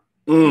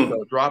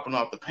 So dropping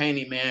off the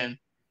painting, man,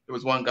 there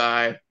was one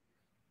guy,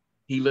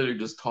 he literally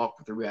just talked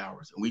for 3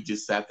 hours and we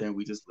just sat there and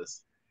we just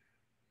listened.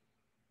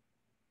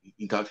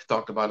 He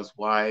talked about his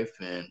wife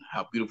and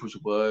how beautiful she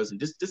was and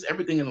just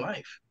everything in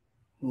life.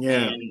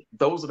 Yeah. And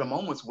those are the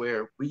moments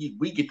where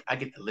I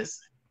get to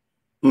listen.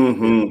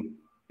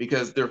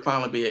 Because they're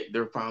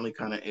finally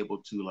kind of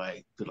able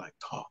to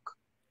talk.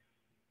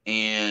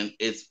 And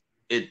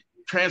it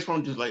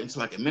transformed into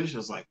a ministry.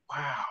 It's like,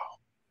 wow.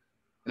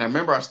 And I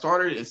remember I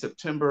started in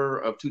September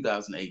of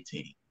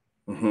 2018.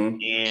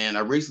 And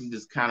I recently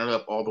just counted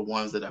up all the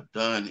ones that I've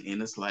done,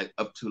 and it's like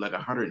up to like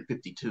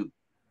 152.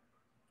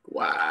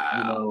 Wow.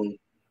 You know,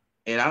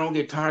 and I don't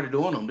get tired of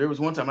doing them. There was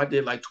one time I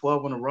did like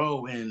 12 in a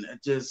row, and I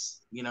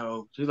just, you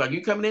know, she's like,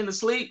 "You coming in to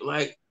sleep?"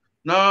 Like,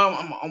 no,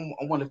 I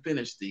want to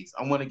finish these.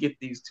 I want to get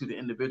these to the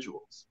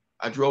individuals.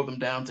 I drove them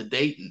down to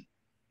Dayton.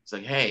 It's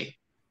like, hey,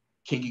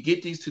 can you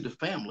get these to the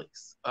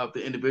families of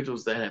the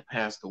individuals that have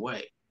passed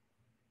away?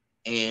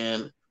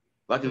 And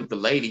luckily, the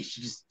lady,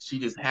 she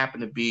just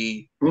happened to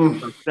be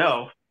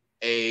herself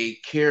a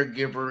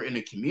caregiver in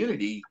the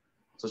community,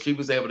 so she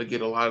was able to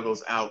get a lot of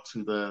those out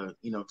to the,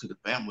 you know, to the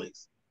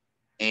families.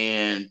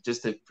 And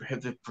just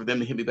for them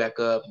to hit me back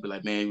up and be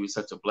like, man, it was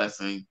such a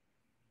blessing.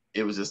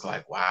 It was just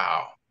like,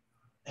 wow,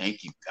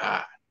 thank you,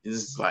 God. This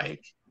is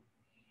like,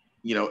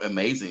 you know,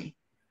 amazing.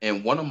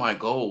 And one of my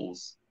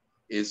goals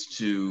is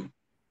to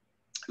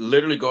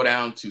literally go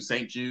down to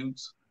St.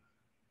 Jude's,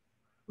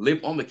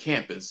 live on the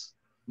campus,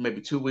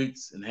 maybe 2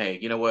 weeks, and hey,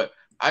 you know what?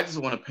 I just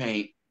want to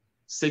paint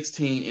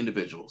 16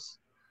 individuals.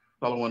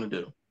 That's all I want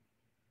to do.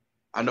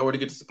 I know where to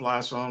get the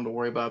supplies from. Don't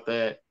worry about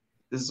that.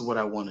 This is what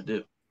I want to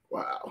do.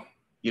 Wow.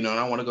 You know, and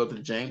I want to go to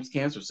the James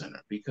Cancer Center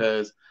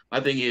because my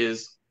thing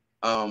is,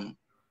 and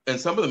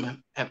some of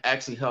them have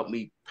actually helped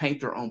me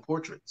paint their own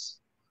portraits.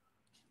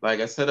 Like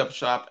I set up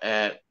shop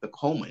at the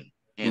Coleman,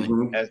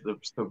 and as the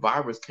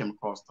survivors came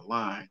across the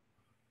line,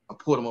 I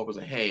pulled them over and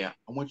said, hey, I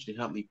want you to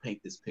help me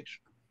paint this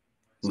picture.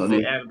 So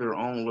they added their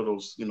own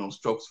little, you know,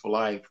 strokes for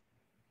life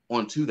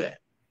onto that.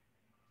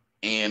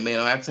 And man,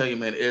 I tell you,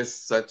 man, it's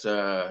such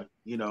a,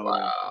 you know,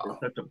 wow.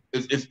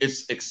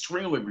 it's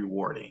extremely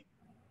rewarding.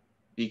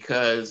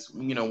 Because,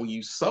 you know, when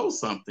you sow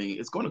something,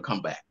 it's going to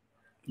come back.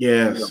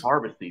 Yes. The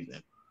harvest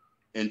season.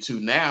 And to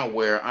now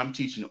where I'm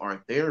teaching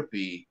art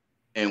therapy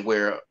and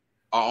where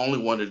I only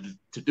wanted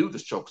to do the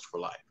strokes for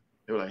life.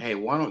 They were like, hey,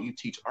 why don't you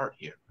teach art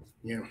here?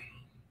 Yeah.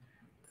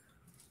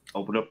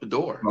 Open up the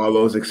door. All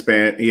those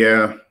expand.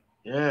 Yeah.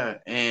 Yeah.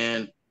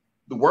 And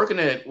the working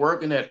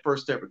at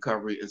First Step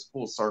Recovery is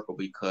full circle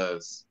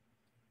because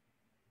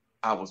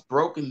I was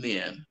broken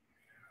then.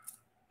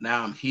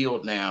 Now I'm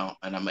healed now,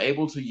 and I'm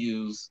able to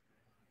use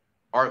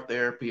art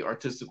therapy,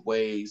 artistic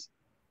ways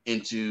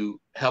into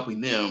helping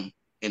them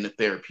in a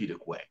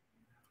therapeutic way.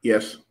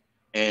 Yes.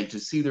 And to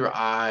see their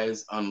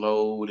eyes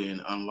unload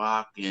and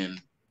unlock.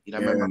 And, you know,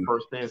 I remember my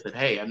first day I said,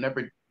 hey, I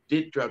never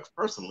did drugs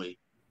personally,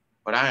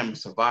 but I am a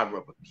survivor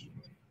of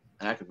abuse.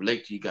 And I can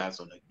relate to you guys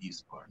on the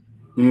abuse part.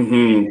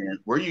 And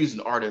we're using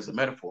art as a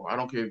metaphor. I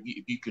don't care if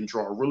you can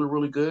draw really,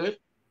 really good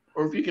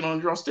or if you can only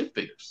draw stick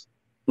figures.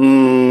 As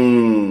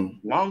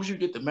long as you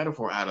get the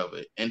metaphor out of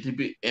it.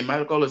 And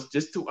my goal is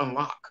just to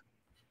unlock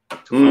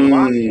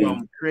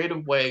some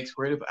creative ways,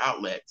 creative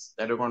outlets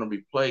that are going to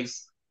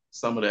replace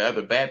some of the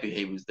other bad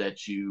behaviors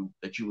that you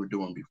were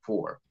doing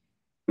before.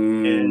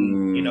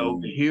 And, you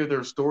know, to hear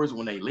their stories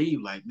when they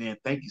leave, like, man,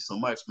 thank you so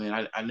much,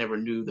 man. I never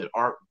knew that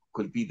art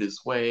could be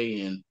this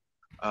way. And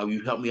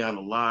you helped me out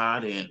a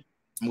lot. And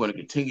I'm going to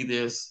continue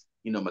this.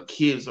 You know, my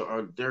kids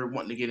they're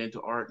wanting to get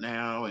into art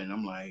now. And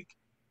I'm like,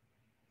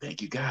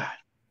 thank you, God.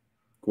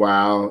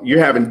 Wow.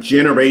 You're having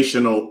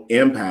generational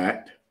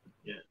impact.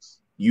 Yes.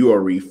 You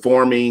are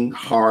reforming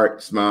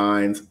hearts,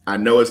 minds. I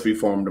know it's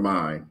reformed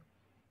mine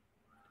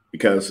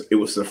because it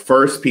was the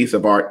first piece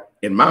of art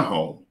in my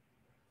home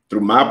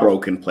through my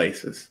broken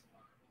places.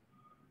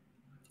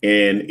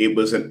 And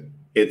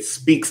it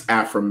speaks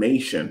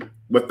affirmation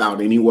without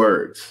any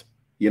words,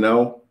 you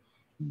know?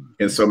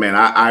 And so, man,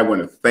 I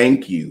want to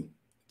thank you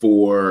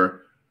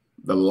for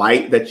the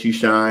light that you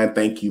shine.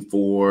 Thank you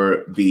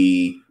for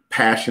the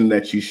passion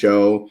that you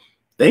show.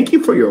 Thank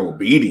you for your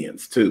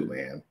obedience too,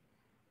 man.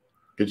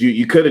 Because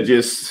you could have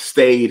just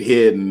stayed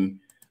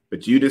hidden,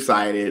 but you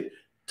decided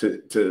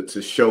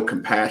to show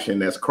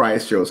compassion as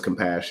Christ shows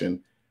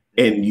compassion,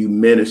 and you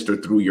minister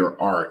through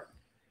your art.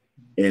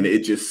 And it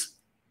just,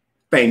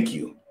 thank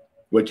you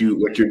what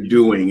you're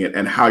doing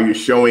and how you're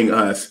showing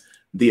us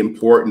the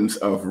importance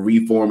of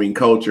reforming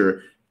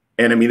culture.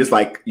 And I mean, it's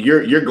like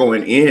you're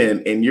going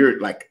in and you're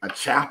like a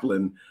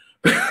chaplain,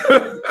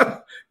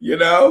 you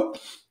know,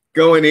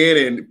 going in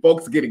and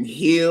folks getting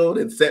healed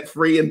and set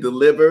free and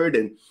delivered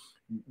and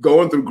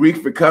going through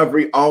grief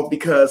recovery, all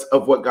because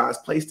of what God's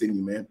placed in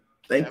you, man.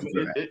 Thank you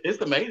for that.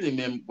 It's amazing,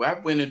 man. I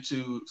went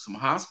into some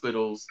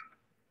hospitals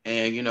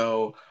and, you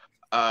know,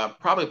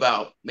 probably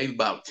maybe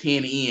about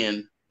 10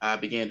 in, I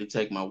began to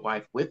take my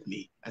wife with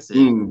me. I said,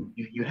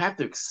 you have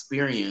to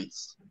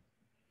experience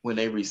when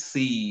they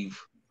receive,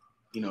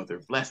 you know, their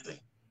blessing.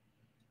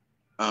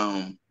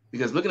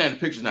 Because looking at the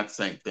picture is not the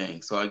same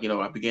thing. So,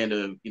 I began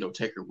to, you know,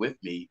 take her with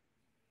me.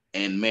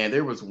 And man,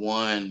 there was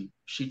one,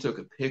 she took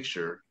a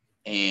picture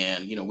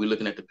and, you know, we're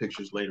looking at the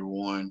pictures later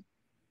on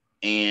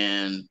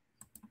and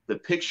the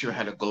picture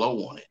had a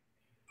glow on it.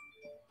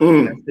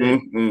 I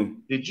said,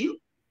 did you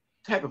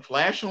have a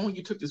flash on when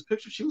you took this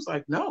picture? She was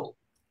like, no.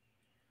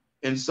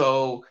 And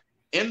so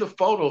in the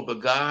photo, the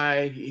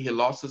guy, he had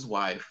lost his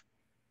wife.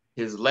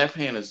 His left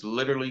hand is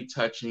literally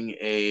touching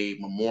a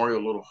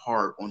memorial little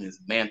heart on his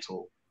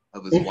mantle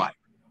of his wife.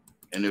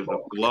 And there's a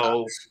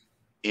glow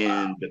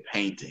in the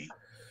painting.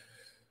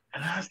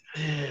 And I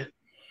said,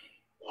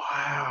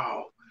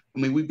 wow. I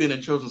mean, we've been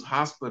in Children's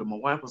Hospital. My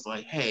wife was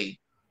like, hey,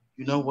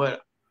 you know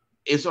what?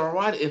 It's all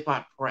right if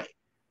I pray.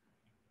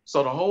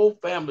 So the whole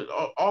family,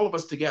 all of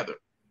us together,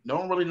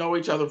 don't really know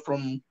each other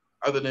from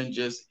other than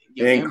just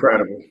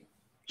incredible.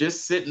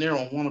 Just sitting there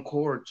on one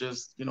accord,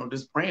 just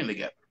just praying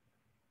together.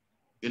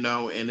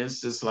 And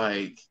it's just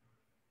like,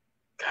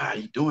 God,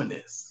 you doing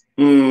this.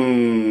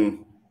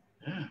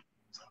 Yeah.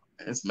 So,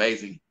 it's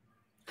amazing.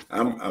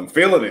 I'm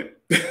feeling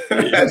it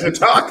as you're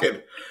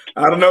talking.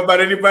 I don't know about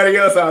anybody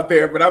else out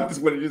there, but I'm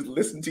just going to just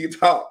listen to you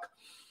talk.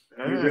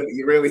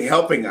 You're really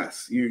helping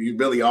us. You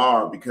really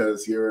are,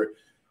 because you're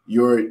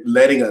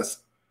letting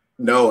us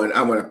know, and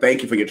I want to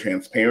thank you for your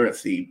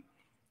transparency.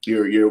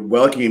 You're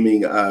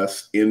welcoming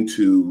us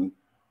into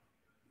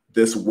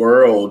this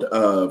world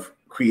of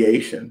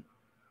creation,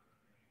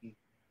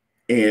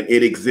 and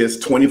it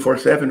exists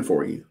 24/7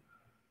 for you.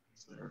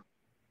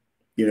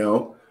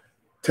 Sure.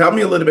 Tell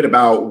me a little bit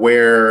about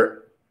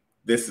where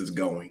this is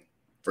going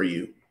for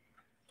you.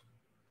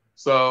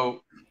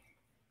 So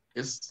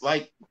it's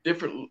like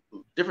different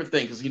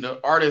things, because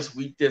artists,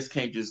 we just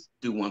can't just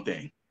do one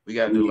thing. We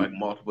got to do like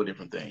multiple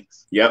different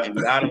things. Yep. And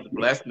God has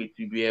blessed me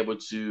to be able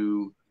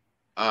to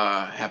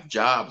have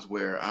jobs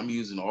where I'm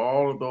using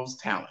all of those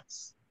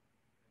talents.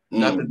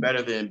 Nothing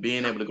better than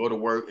being able to go to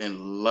work and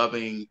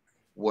loving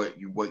what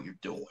you're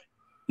doing.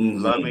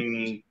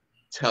 Loving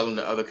telling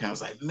the other counts,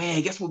 like,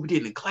 man, guess what we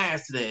did in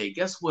class today?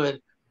 Guess what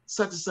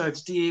such and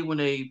such did when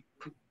they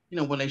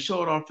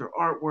showed off their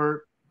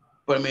artwork.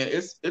 But I mean,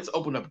 it's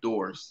opened up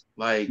doors.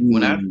 Like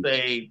when I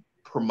say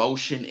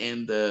promotion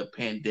in the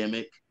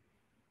pandemic,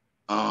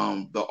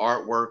 the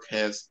artwork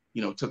has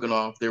taken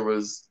off. There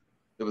was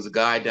a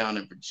guy down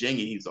in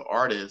Virginia. He's an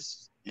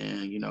artist,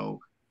 and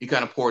he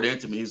kind of poured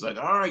into me. He's like,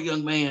 all right,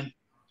 young man,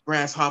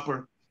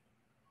 Grasshopper,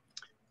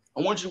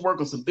 I want you to work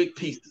on some big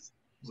pieces.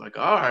 I was like,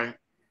 all right.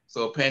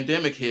 So a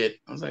pandemic hit.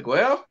 I was like,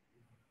 well,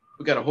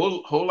 we got a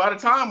whole lot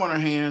of time on our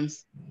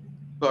hands.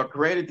 So I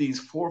created these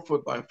 4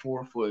 foot by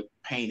 4 foot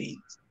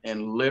paintings,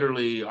 and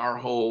literally our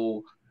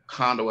whole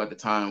condo at the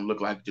time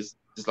looked like just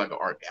like an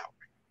art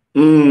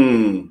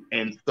gallery.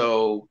 And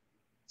so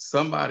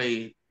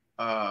somebody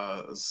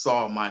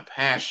saw my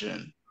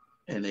passion,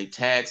 and they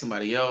tagged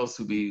somebody else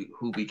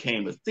who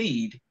became a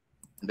seed.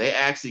 They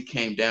actually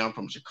came down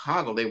from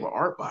Chicago. They were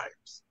art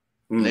buyers.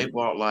 And they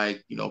bought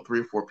like 3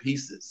 or 4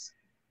 pieces.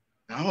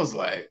 And I was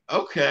like,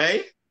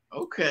 okay.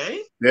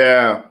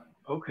 Yeah.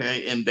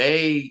 Okay. And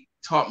they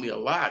taught me a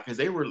lot, because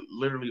they were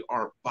literally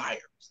art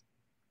buyers.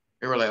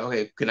 They were like,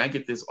 okay, can I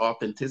get this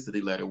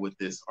authenticity letter with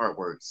this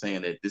artwork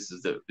saying that this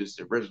is the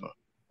original?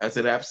 I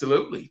said,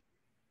 absolutely.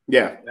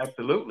 Yeah.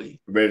 Absolutely.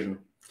 Original.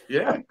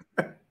 Yeah.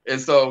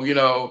 And so,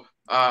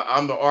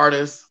 I'm the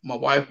artist. My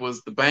wife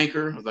was the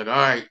banker. I was like, all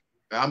right,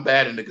 I'm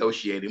bad at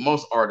negotiating.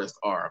 Most artists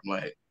are. I'm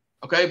like,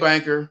 okay,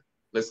 banker,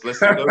 let's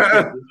negotiate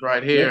this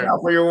right here. Yeah,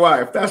 for your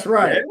wife. That's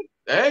right.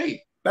 Yeah.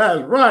 Hey.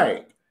 That's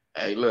right.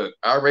 Hey, look,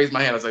 I raised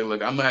my hand. I say,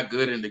 look, I'm not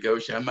good at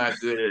negotiating. I'm not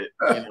good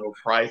at,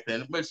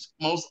 pricing, which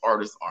most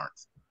artists aren't.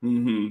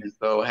 And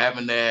so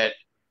having that,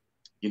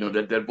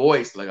 that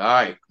voice, like, all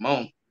right, come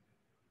on,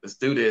 let's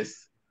do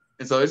this.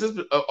 And so it's just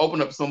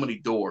opened up so many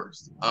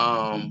doors.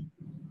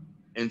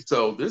 And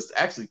so this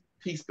actually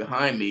piece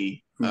behind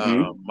me,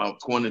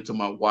 going into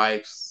my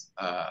wife's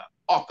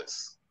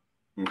office.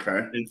 Okay.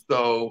 And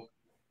so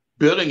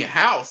building a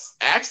house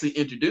actually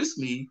introduced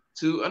me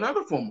to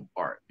another form of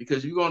art,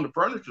 because you go into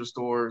furniture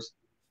stores,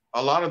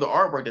 a lot of the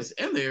artwork that's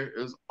in there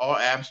is all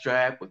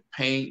abstract with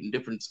paint and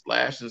different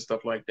splashes and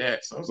stuff like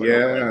that. So I was like,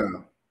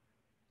 okay,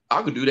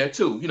 I could do that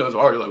too. As an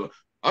artist, like,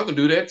 I can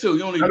do that too. You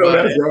don't need to buy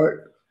that. Right.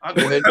 I'll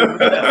go ahead and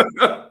do it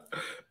myself.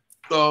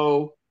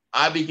 So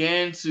I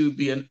began to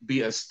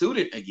be a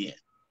student again.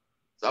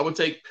 So I would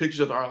take pictures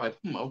of the art, like,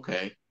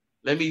 okay,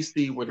 let me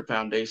see where the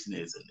foundation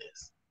is in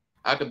this.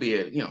 I could be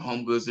at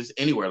Home Goods, just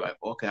anywhere. Like,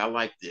 okay, I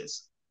like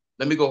this.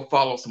 Let me go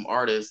follow some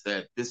artists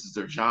that this is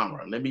their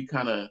genre. Let me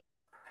kind of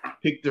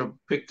pick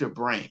their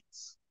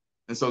brains.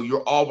 And so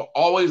you're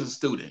always a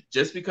student.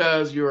 Just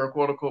because you're a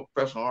quote unquote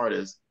professional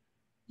artist,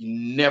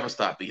 you never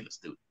stop being a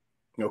student.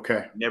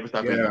 Okay. Never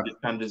stop being. You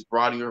just kind of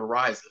broaden your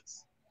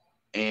horizons.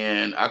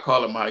 And I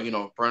call it my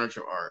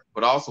furniture art.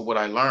 But also what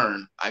I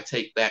learned, I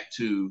take back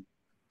to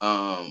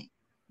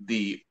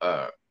the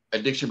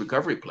addiction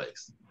recovery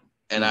place.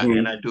 And I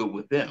do it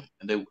with them,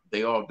 and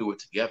they all do it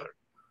together.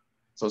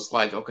 So it's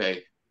like,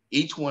 okay,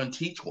 each one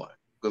teach one,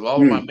 because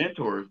all of my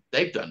mentors,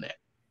 they've done that.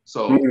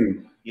 So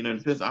in a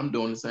sense, I'm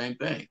doing the same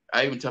thing.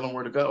 I even tell them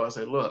where to go. I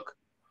say, look,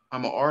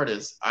 I'm an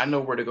artist. I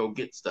know where to go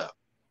get stuff.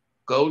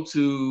 Go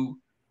to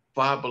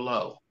Five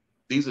Below.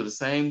 These are the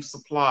same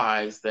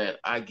supplies that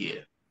I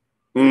give.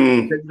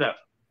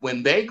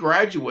 When they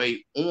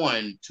graduate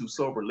on to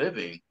sober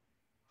living,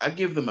 I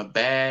give them a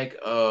bag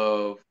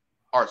of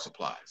art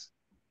supplies.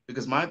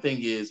 Because my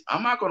thing is,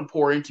 I'm not going to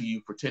pour into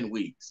you for 10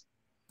 weeks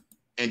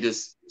and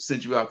just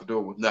send you out the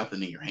door with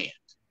nothing in your hand.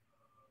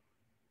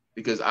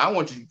 Because I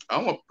want to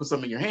put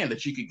something in your hand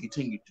that you can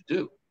continue to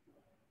do.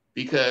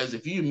 Because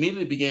if you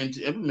immediately begin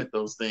to implement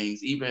those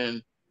things,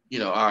 even,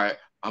 all right,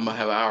 I'm going to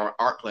have an hour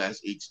art class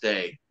each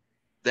day,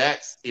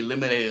 that's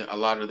eliminating a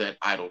lot of that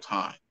idle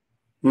time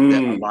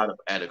that a lot of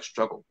addicts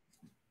struggle.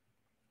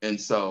 And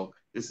so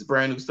this is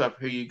brand new stuff.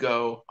 Here you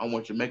go. I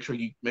want you to make sure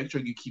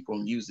you keep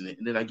on using it.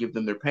 And then I give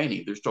them their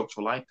painting, their Strokes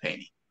for Life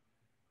painting.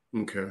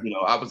 Okay.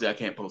 Obviously I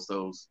can't post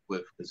those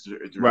with the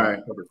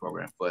recovery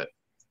program, but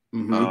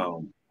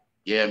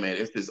yeah, man,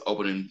 it's just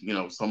opening,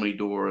 so many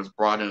doors,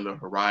 broadening the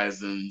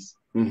horizons.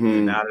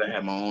 And now that I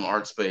have my own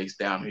art space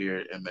down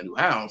here in my new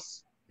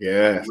house,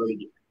 yeah,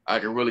 I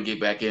can really get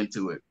back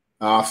into it.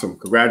 Awesome.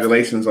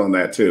 Congratulations on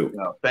that too.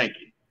 Thank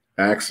you.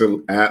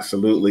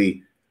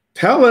 Absolutely.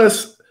 Tell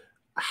us,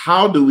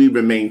 how do we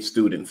remain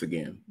students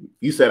again?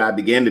 You said I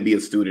began to be a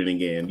student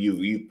again.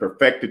 You've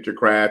perfected your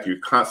craft. You're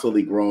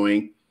constantly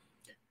growing.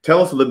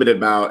 Tell us a little bit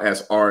about,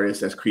 as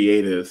artists, as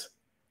creatives,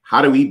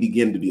 how do we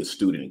begin to be a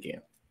student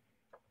again?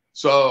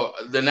 So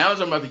the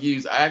analogy I'm about to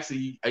use, I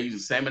use the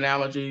same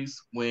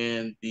analogies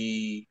when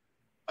the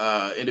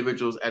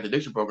individuals at the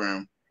addiction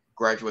program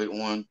graduate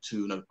on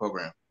to another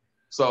program.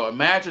 So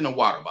imagine a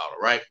water bottle,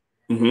 right?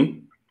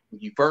 When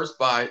you first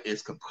buy it,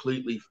 it's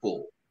completely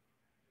full.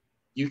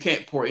 You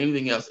can't pour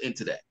anything else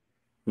into that.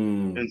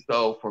 And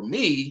so for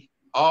me,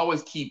 I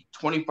always keep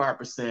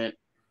 25%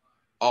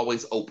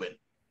 always open,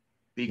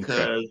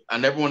 because I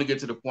never want to get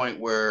to the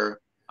point where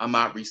I'm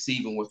not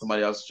receiving what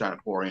somebody else is trying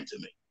to pour into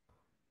me.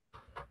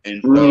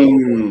 And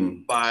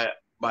so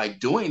by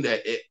doing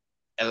that,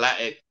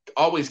 it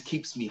always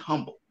keeps me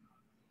humble,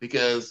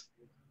 because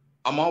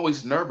I'm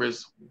always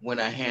nervous when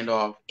I hand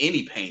off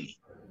any painting.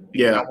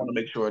 Because I want to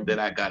make sure that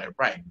I got it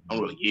right. I'm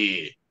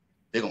really,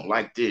 they're gonna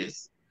like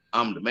this.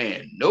 I'm the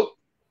man. Nope.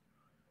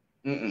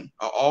 I've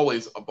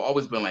always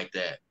been like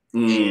that.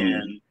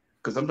 And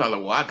because sometimes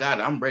like, well, I got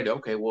it. I'm ready.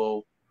 Okay,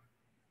 well,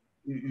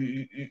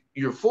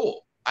 you're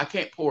full. I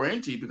can't pour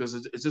into you because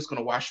it's just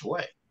gonna wash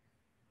away.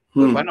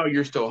 But if I know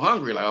you're still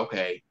hungry, like,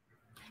 okay,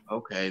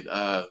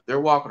 they're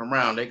walking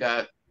around.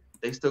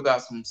 They still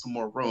got some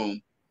more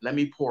room. Let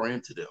me pour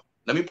into them.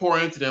 Let me pour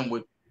into them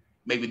with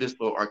maybe this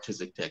little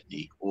artistic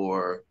technique,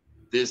 or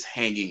this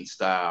hanging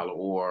style,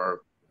 or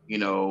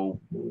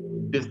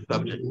this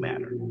subject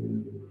matter.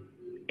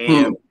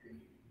 And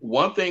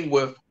one thing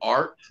with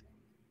art,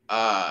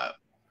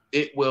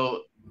 it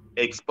will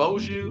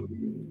expose you,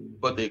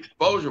 but the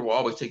exposure will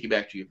always take you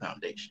back to your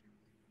foundation.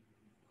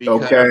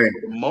 Because for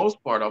the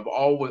most part, I've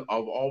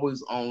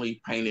always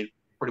only painted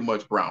pretty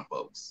much brown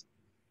folks.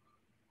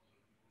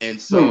 And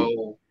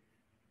so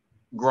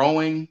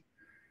growing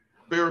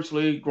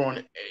spiritually,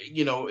 growing,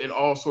 in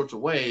all sorts of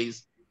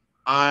ways,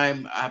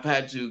 I've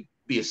had to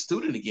be a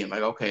student again.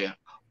 Like, okay,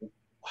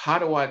 how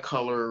do I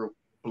color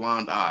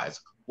blonde eyes?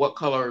 What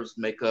colors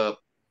make up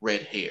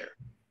red hair?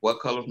 What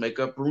colors make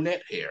up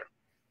brunette hair?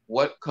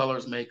 What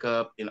colors make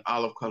up an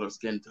olive color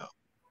skin tone?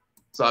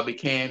 So I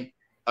became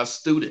a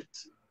student,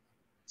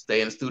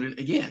 staying a student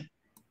again.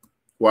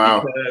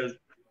 Wow. Because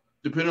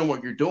depending on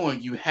what you're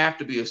doing, you have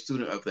to be a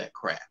student of that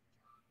craft.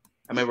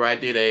 I remember I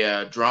did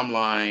a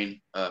drumline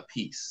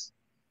piece.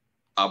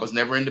 I was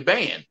never in the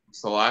band,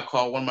 so I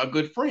called one of my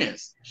good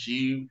friends.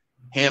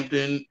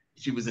 Hampton,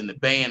 she was in the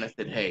band. I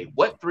said, hey,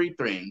 what three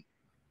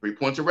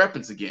points of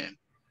reference again,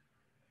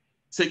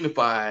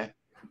 signify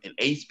an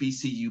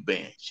HBCU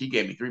band? She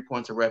gave me 3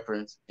 points of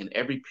reference, and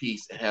every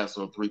piece it has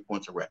those 3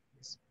 points of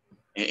reference.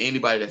 And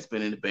anybody that's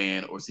been in the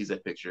band or sees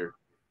that picture,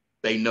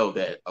 they know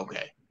that,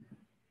 okay,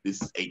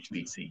 this is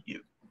HBCU.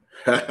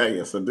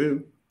 Yes, I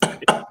do.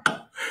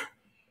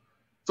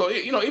 So,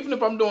 even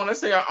if I'm doing,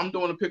 let's say I'm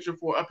doing a picture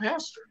for a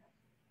pastor,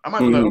 I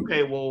might be like,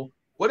 okay, well,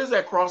 what does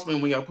that cross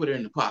mean when I put it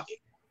in the pocket?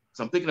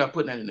 So I'm thinking about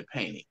putting that in the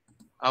painting.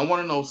 I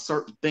want to know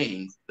certain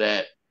things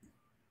that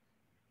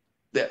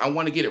I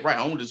want to get it right.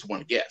 I don't just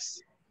want to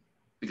guess,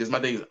 because my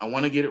thing is I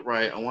want to get it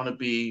right. I want to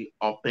be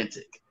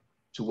authentic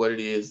to what it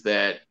is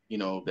that,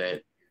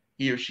 that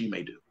he or she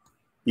may do.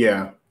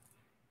 Yeah.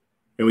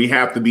 And we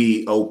have to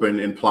be open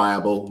and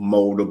pliable,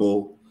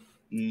 moldable,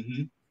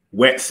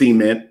 wet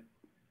cement.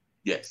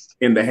 Yes.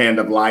 In the hand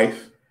of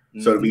life,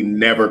 so that we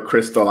never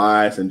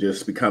crystallize and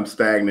just become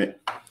stagnant.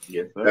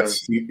 Yes, sir.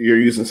 You're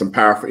using some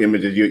powerful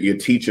images. You're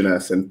teaching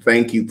us, and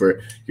thank you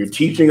for you're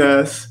teaching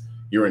us.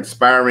 You're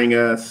inspiring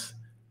us.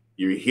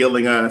 You're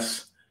healing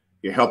us.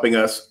 You're helping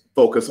us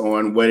focus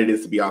on what it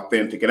is to be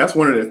authentic, and that's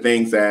one of the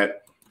things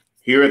that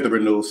here at the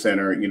Renewal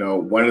Center,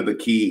 one of the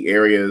key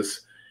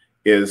areas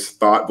is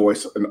thought,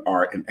 voice, and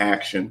art and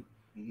action.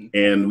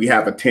 And we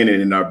have a tenet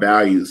in our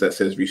values that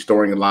says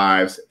restoring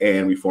lives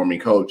and reforming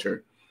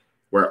culture,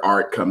 where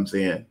art comes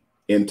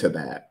into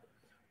that.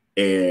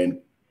 And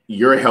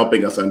you're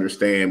helping us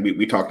understand.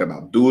 We talked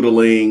about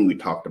doodling. We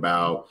talked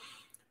about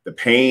the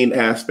pain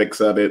aspects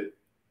of it.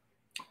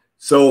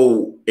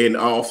 So, and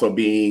also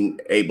being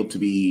able to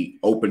be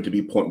open to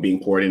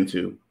being poured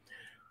into.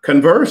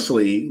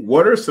 Conversely,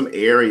 what are some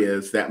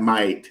areas that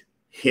might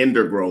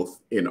hinder growth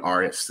in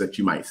artists that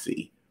you might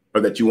see? Or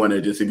that you want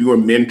to if you were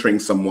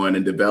mentoring someone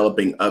and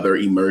developing other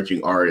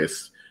emerging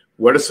artists,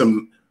 what are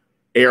some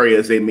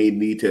areas they may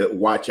need to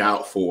watch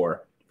out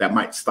for that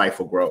might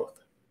stifle growth?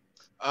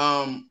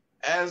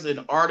 As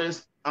an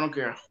artist, I don't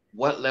care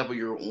what level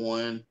you're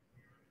on,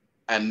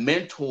 a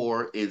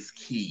mentor is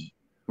key.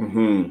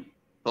 Mm-hmm.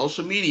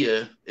 Social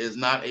media is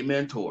not a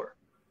mentor.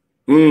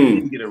 Mm. You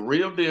need to get a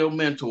real deal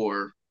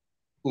mentor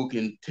who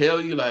can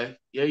tell you like,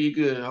 yeah, you're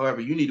good.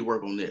 However, you need to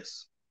work on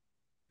this.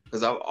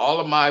 Because all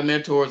of my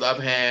mentors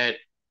I've had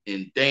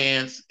in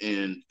dance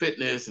and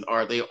fitness and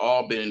art, they've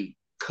all been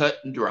cut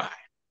and dry.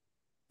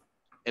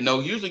 And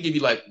they'll usually give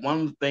you like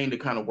one thing to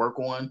kind of work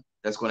on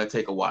that's going to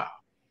take a while.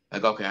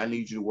 Like, okay, I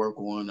need you to work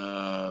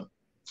on,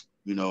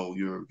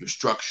 your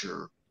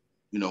structure,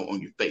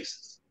 on your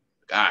faces.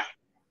 Like, all right.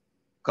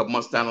 A couple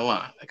months down the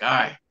line, like, all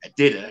right, I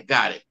did it. I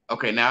got it.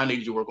 Okay, now I need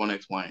you to work on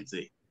X, Y, and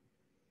Z.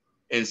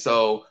 And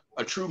so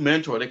a true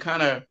mentor,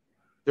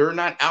 they're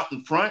not out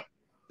in front.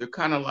 They're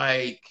kind of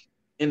like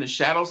in the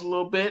shadows a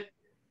little bit.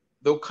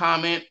 They'll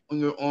comment when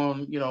you're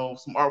on,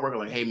 some artwork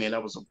like, hey man,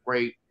 that was a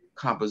great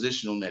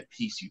composition on that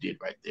piece you did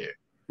right there.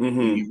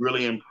 Mm-hmm. You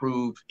really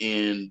improved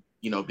in,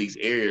 these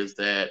areas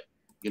that,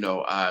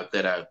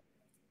 that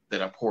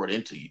I poured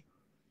into you.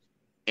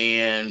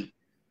 And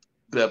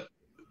the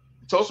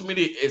social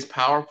media is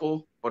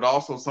powerful, but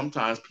also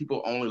sometimes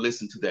people only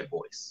listen to that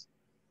voice.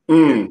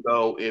 And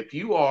so if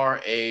you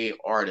are a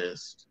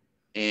artist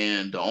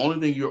and the only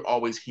thing you're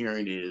always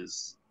hearing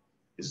is,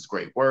 this is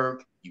great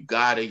work, you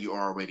got it, you're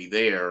already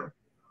there,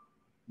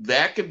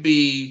 that could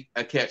be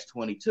a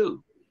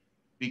catch-22,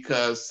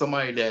 because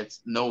somebody that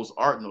knows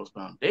art, knows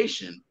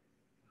foundation,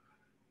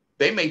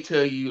 they may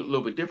tell you a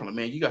little bit differently,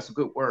 man, you got some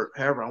good work.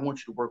 However, I want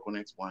you to work on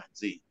X, Y, and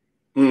Z.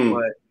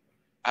 But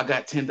I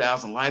got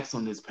 10,000 likes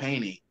on this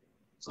painting,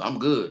 so I'm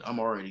good. I'm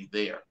already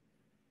there.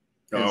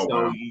 And so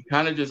wow. you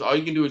kind of all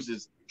you can do is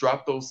just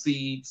drop those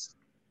seeds,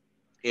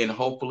 and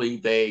hopefully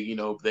they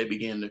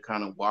begin to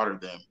kind of water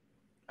them.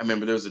 I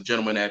remember there was a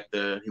gentleman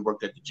he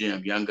worked at the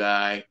gym, young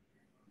guy,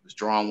 he was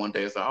drawing one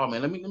day. I was like, oh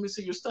man, let me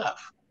see your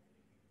stuff.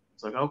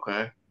 It's like,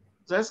 okay,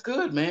 so that's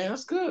good, man.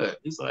 That's good.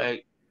 He's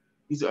like,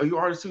 are you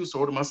artist too? So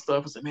order my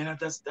stuff. I said, man,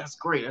 that's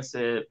great. I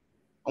said,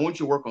 I want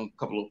you to work on a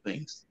couple of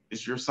things.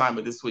 It's your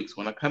assignment this week. So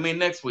when I come in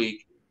next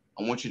week,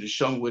 I want you to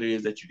show me what it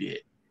is that you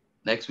did.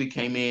 Next week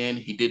came in,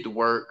 he did the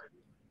work.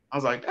 I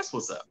was like, that's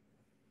what's up.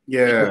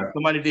 Yeah. Because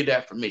somebody did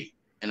that for me,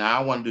 and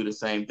I want to do the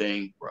same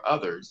thing for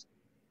others.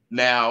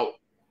 Now,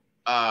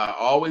 I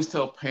always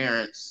tell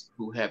parents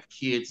who have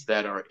kids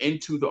that are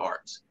into the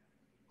arts,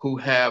 who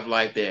have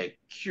like that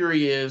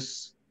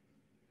curious,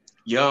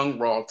 young,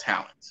 raw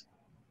talent,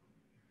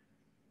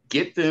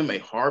 get them a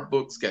hard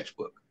book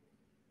sketchbook.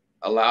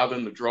 Allow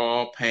them to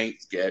draw,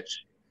 paint,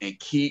 sketch, and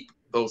keep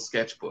those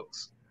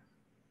sketchbooks.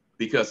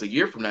 Because a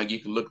year from now, you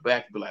can look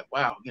back and be like,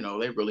 wow,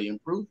 they really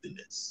improved in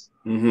this.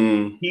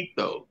 Mm-hmm. Keep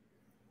those.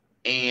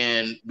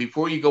 And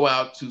before you go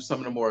out to some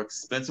of the more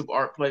expensive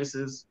art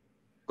places,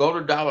 go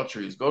to Dollar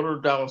Trees, go to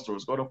the dollar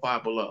stores, go to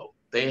Five Below.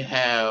 They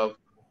have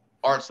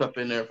art stuff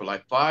in there for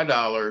like $5,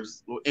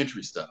 little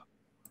entry stuff.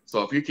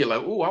 So if your kid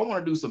like, oh, I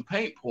want to do some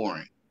paint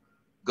pouring,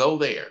 go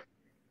there.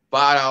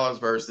 $5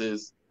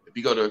 versus if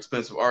you go to an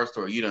expensive art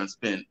store, you done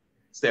spent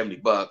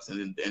 $70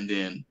 and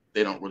then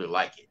they don't really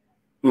like it.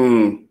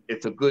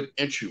 It's a good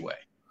entryway.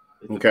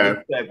 It's a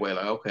good segue.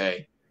 Like,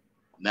 okay,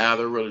 now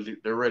they're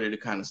ready to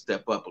kind of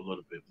step up a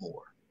little bit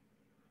more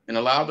and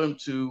allow them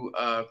to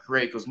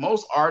create. Because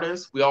most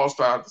artists, we all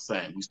start out the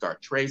same. We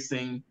start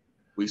tracing,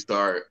 we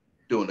start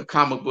doing the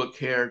comic book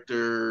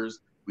characters,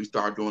 we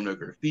start doing the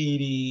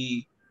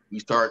graffiti, we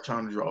start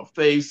trying to draw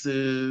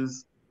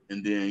faces,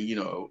 and then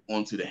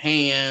onto the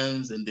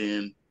hands, and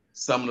then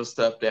some of the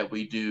stuff that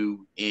we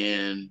do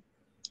in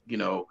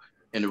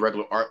the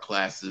regular art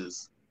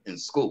classes in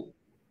school.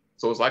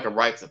 So it's like a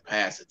rites of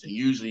passage, and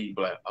usually you'd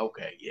be like,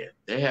 okay, yeah,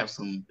 they got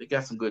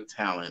some good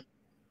talent.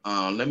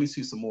 Let me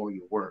see some more of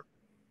your work.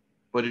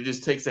 But it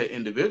just takes that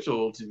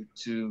individual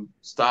to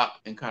stop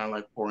and kind of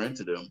like pour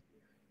into them,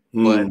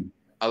 but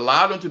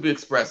allow them to be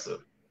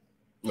expressive.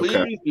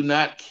 Please do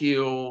not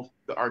kill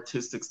the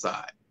artistic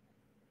side,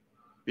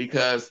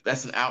 because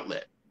that's an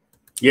outlet.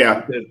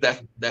 Yeah,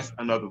 because that's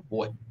another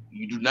voice.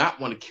 You do not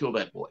want to kill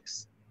that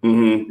voice,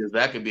 because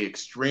that could be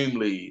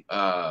extremely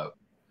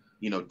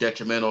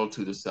detrimental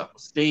to the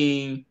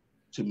self-esteem,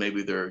 to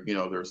maybe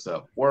their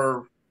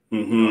self-worth,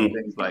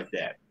 things like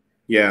that.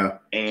 Yeah.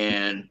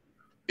 And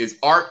is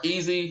art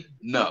easy?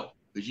 No,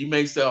 because you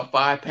may sell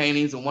 5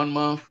 paintings in 1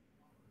 month,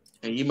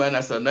 and you might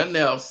not sell nothing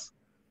else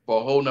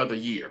for a whole nother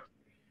year.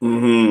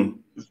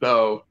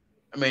 So,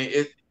 I mean,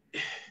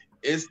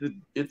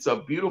 it's a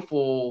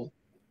beautiful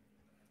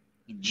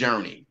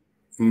journey,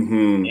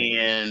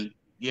 and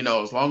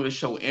as long as they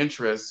show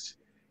interest.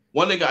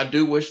 One thing I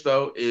do wish,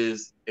 though,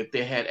 is if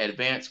they had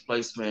advanced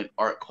placement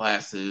art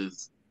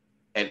classes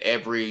at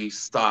every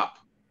stop,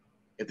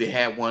 if they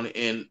had one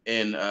in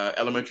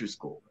elementary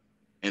school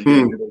and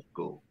then middle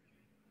school,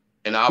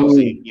 and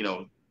obviously,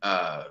 you're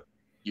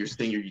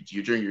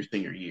during your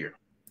senior year.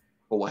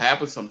 But what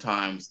happens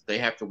sometimes, they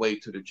have to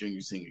wait to the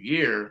junior, senior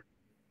year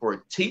for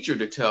a teacher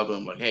to tell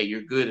them, like, hey,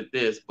 you're good at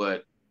this,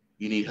 but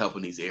you need help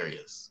in these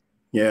areas.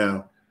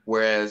 Yeah.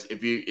 Whereas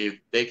if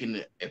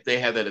they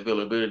have that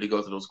availability to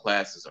go to those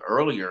classes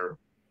earlier,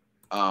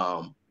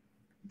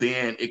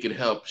 then it could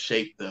help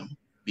shape them,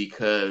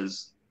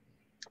 because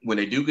when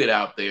they do get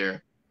out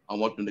there, I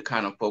want them to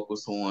kind of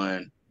focus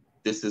on,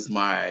 this is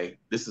my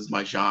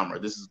genre.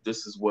 This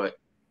is what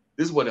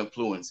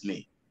influenced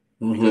me.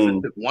 Because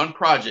it took one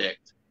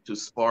project to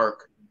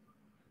spark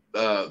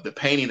the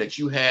painting that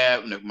you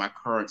have and my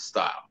current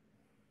style.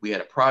 We had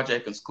a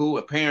project in school,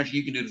 and parents,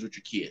 you can do this with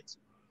your kids.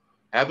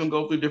 Have them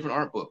go through different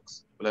art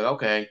books. Like,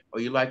 okay, oh,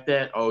 you like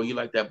that? Oh, you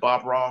like that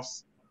Bob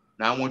Ross?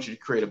 Now I want you to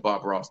create a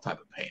Bob Ross type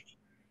of painting.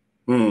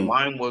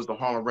 Mine was the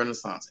Harlem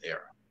Renaissance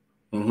era.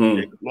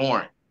 Jacob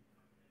Lawrence.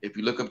 If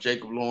you look up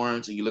Jacob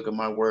Lawrence and you look at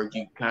my work,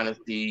 you kind of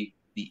see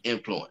the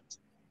influence.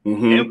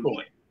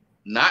 Influence,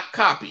 not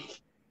copy.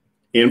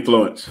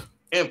 Influence.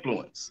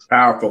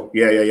 Powerful.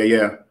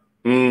 Yeah.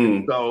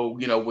 So,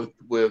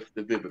 with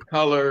the vivid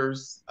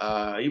colors,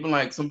 even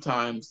like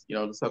sometimes,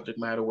 the subject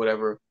matter,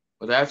 whatever,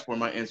 but that's where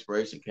my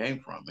inspiration came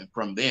from. And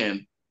from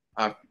then,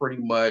 I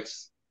pretty much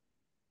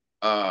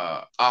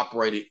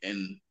operated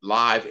in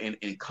live and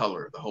in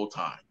color the whole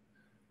time.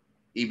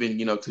 Even,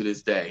 to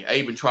this day. I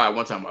even tried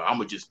one time, I'm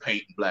going to just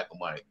paint in black and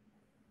white.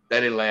 That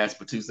didn't last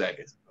for 2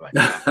 seconds. Like,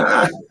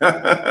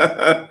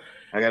 I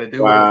got to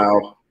do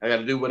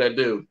what I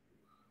do.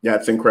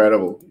 That's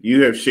incredible.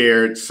 You have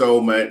shared so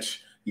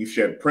much. You've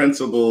shared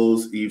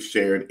principles, you've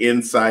shared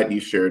insight,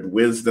 you've shared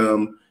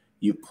wisdom,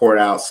 you've poured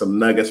out some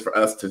nuggets for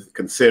us to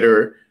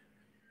consider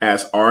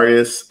as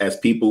artists, as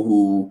people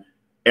who,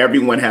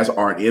 everyone has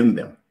art in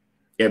them.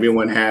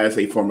 Everyone has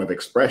a form of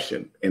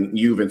expression, and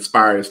you've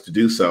inspired us to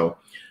do so.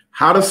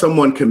 How does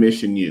someone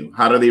commission you?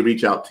 How do they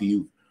reach out to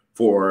you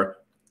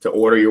to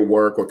order your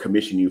work or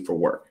commission you for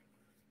work?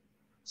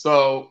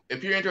 So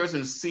if you're interested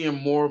in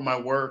seeing more of my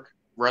work,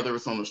 whether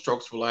it's on the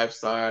Strokes for Life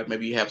side,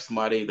 maybe you have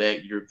somebody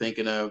that you're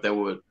thinking of that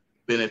would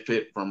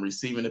benefit from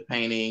receiving the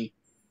painting,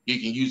 you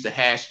can use the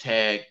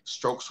hashtag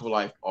Strokes for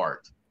Life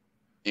Art.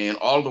 And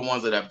all the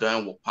ones that I've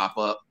done will pop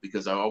up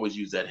because I always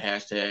use that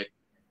hashtag.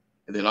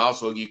 And then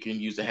also you can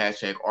use the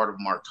hashtag Art of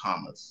Marc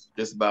Thomas.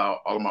 Just about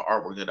all of my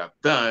artwork that I've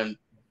done,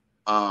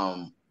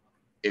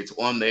 it's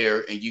on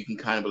there, and you can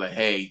kind of be like,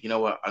 hey, you know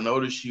what? I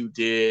noticed you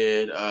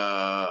did,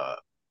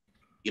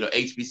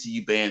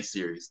 HBCU band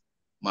series.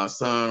 My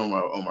son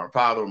or my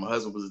father or my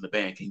husband was in the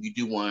band. Can you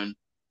do one?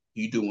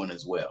 Can you do one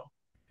as well?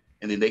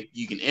 And then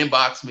you can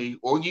inbox me,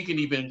 or you can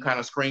even kind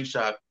of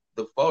screenshot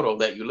the photo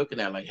that you're looking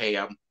at. Like, hey,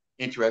 I'm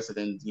interested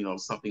in,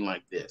 something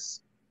like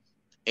this.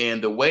 And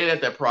the way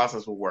that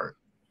process will work,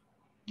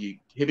 you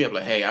hit me up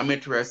like, hey, I'm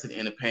interested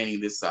in a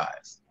painting this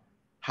size.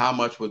 How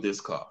much would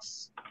this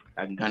cost?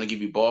 I can kind of give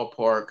you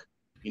ballpark,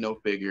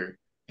 figure.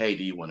 Hey,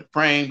 do you want it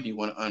framed? Do you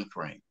want it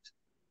unframed?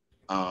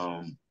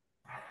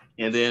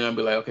 And then I'll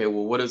be like, okay,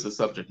 well, what is the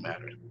subject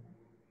matter?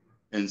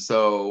 And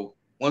so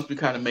once we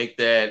kind of make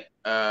that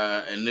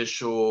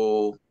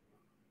initial,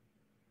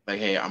 like,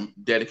 hey, I'm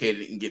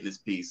dedicated in getting this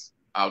piece,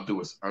 I'll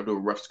do a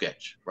rough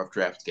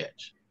draft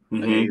sketch.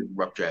 Like, hey,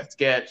 rough draft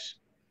sketch.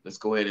 Let's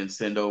go ahead and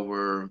send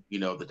over,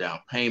 the down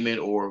payment,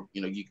 or,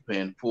 you can pay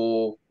in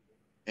full.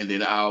 And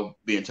then I'll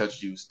be in touch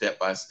with you step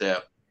by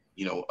step,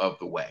 of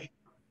the way.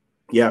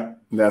 Yeah,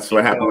 that's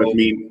what happened with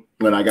me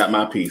when I got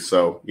my piece.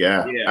 So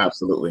yeah,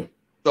 absolutely.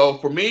 So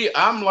for me,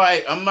 I'm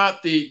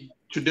not the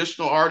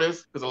traditional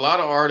artist, because a lot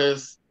of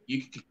artists,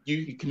 you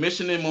can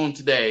commission them on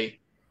today,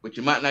 but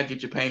you might not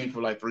get your painting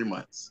for like 3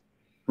 months.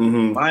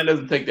 Mine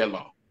doesn't take that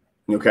long.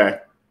 Okay.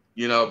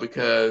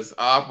 Because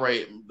I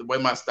operate the way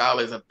my style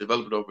is, I've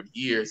developed it over the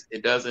years.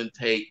 It doesn't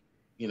take,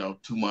 2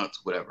 months,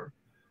 whatever.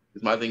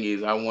 Because my thing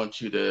is, I want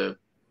you to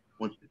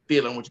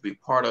feel, I want you to be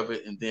a part of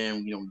it. And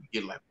then, you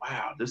get like,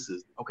 wow, this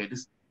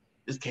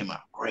came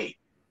out great.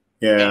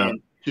 Yeah.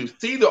 And to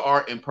see the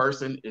art in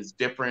person is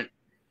different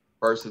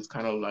versus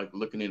kind of like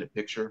looking in a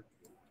picture,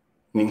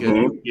 because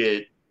you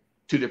get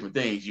two different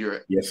things.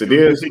 Yes, it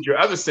is. Your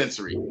other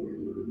sensory.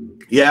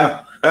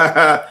 Yeah.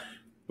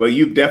 Well,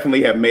 you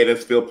definitely have made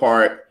us feel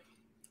part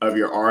of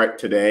your art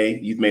today.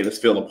 You've made us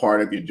feel a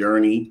part of your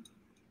journey,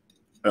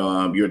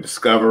 your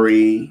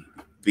discovery,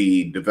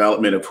 the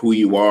development of who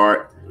you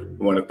are.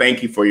 I want to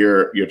thank you for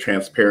your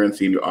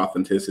transparency and your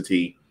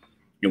authenticity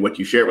and what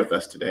you shared with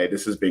us today.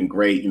 This has been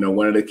great.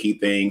 One of the key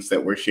things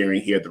that we're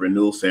sharing here at the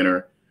Renewal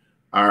Center,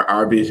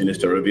 our vision is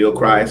to reveal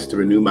Christ, to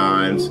renew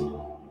minds,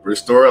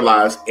 restore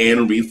lives,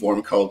 and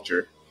reform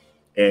culture.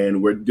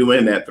 And we're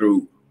doing that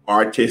through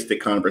artistic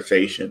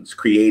conversations,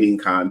 creating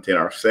content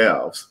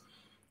ourselves.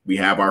 We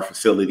have our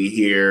facility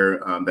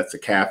here. That's a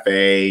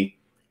cafe.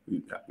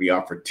 We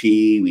offer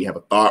tea. We have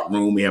a thought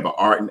room. We have an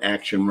art and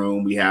action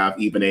room. We have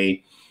even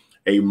a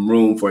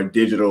room for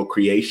digital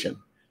creation.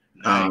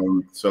 Nice.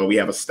 So we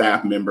have a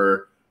staff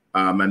member,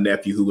 my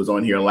nephew, who was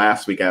on here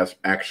last week,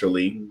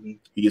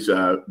 he's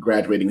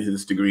graduating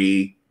his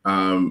degree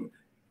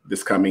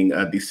this coming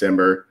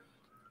December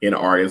in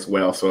art as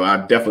well. So I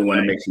definitely want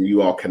to make sure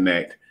you all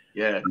connect.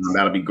 Yeah,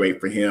 that'll be great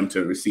for him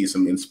to receive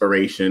some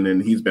inspiration.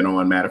 And he's been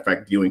on, matter of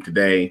fact, viewing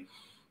today.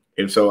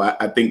 And so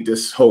I think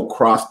this whole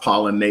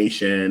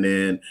cross-pollination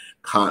and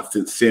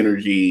constant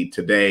synergy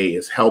today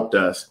has helped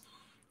us.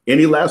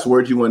 Any last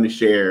words you want to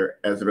share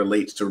as it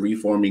relates to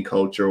reforming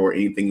culture, or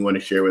anything you want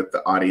to share with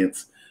the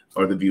audience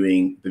or the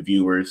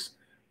viewers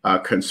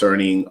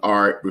concerning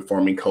art,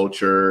 reforming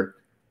culture,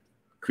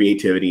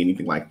 creativity,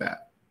 anything like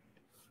that?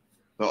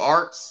 The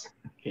arts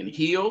can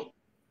heal.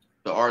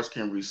 The arts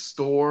can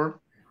restore.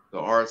 The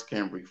arts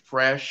can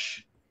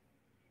refresh.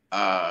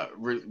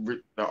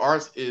 The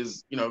arts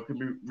is, can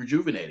be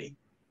rejuvenating.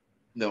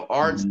 The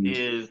arts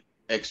is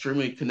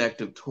extremely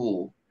connective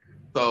tool.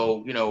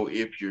 So,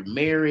 if you're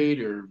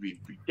married or if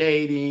you're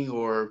dating,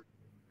 or,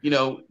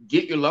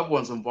 get your loved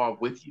ones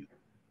involved with you,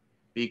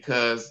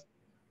 because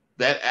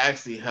that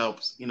actually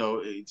helps,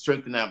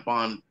 strengthen that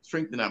bond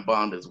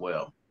as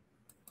well.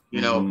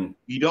 You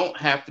don't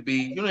have to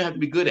be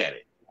good at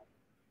it.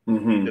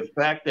 The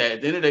fact that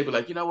at the end of the day, be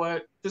like, you know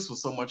what, this was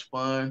so much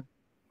fun,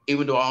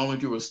 even though I only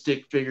drew a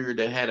stick figure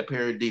that had a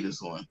pair of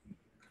Adidas on,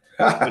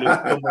 but it was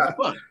so much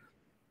fun.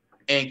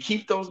 And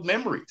keep those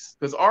memories,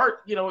 because art,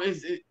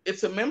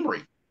 it's a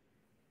memory.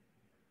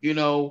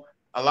 Allow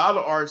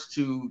the arts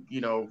to,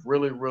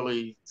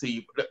 really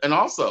see. And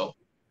also,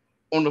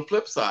 on the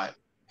flip side,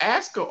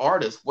 ask an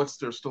artist what's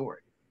their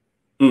story.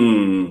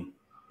 A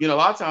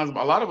lot of times, a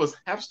lot of us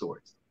have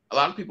stories. A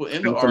lot of people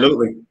in the art,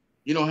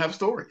 have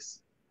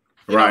stories.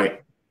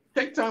 Right.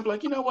 Take time,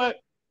 like, you know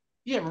what?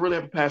 You really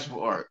have a passion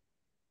for art.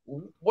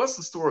 What's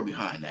the story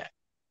behind that?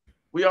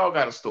 We all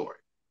got a story.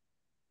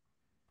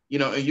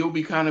 And you'll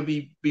be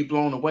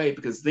blown away,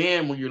 because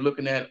then when you're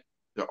looking at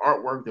the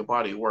artwork, the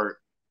body of work,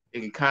 it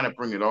can kind of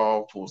bring it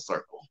all full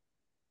circle.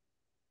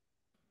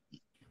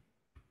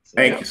 So,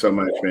 Thank you so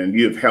much, man.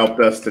 You have helped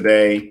us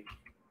today.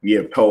 You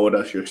have told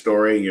us your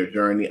story, your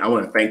journey. I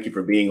want to thank you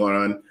for being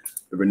on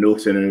the Renewal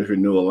Center's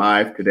Renewal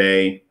Live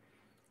today.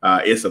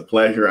 It's a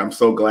pleasure. I'm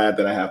so glad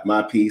that I have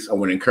my piece. I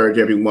want to encourage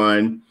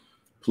everyone,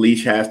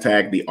 please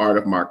hashtag the art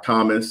of Marc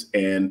Thomas,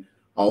 and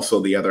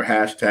also the other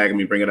hashtag. Let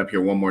me bring it up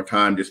here one more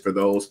time, just for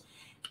those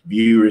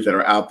viewers that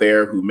are out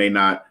there who may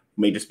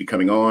just be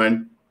coming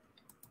on.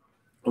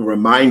 I'll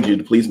remind you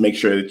to please make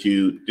sure that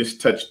you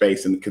just touch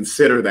base and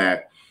consider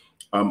that.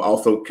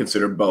 Also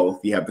consider both.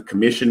 You have the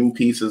commissioning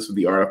pieces of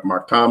the art of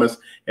Marc Thomas,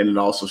 and then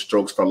also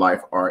Strokes for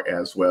Life Art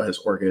as well,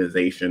 his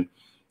organization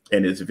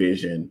and his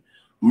vision.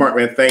 Marc,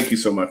 man, thank you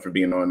so much for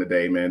being on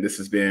today, man. This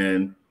has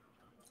been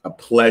a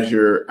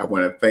pleasure. I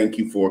want to thank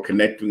you for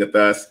connecting with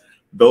us.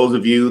 Those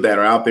of you that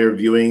are out there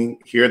viewing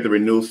here at the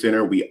Renewal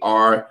Center, we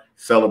are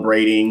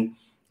celebrating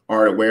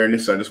art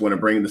awareness. So I just want to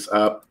bring this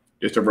up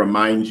just to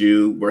remind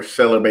you, we're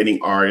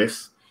celebrating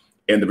artists,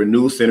 and the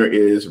Renewal Center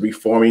is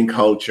reforming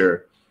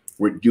culture.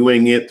 We're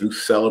doing it through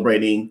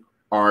celebrating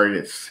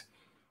artists.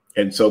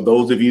 And so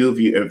those of you,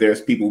 if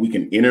there's people we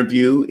can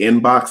interview,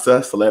 inbox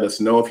us to let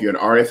us know if you're an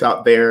artist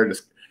out there.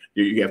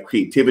 You have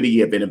creativity,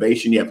 you have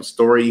innovation, you have a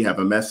story, you have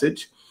a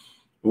message.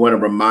 We want to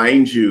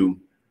remind you,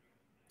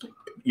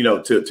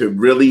 to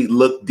really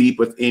look deep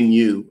within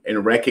you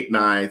and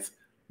recognize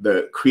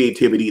the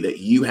creativity that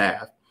you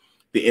have,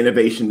 the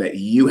innovation that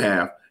you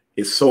have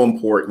is so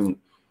important.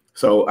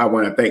 So I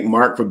want to thank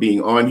Marc for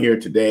being on here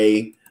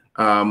today.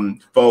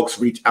 Folks,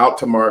 reach out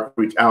to Marc,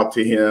 reach out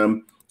to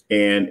him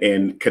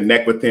and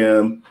connect with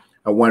him.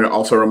 I want to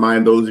also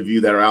remind those of you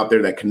that are out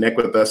there that connect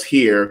with us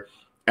here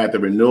at the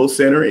Renewal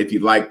Center, if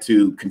you'd like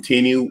to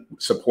continue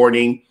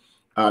supporting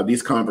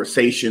these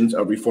conversations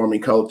of reforming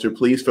culture,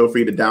 please feel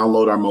free to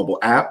download our mobile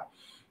app.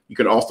 You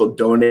can also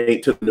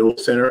donate to the Renewal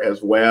Center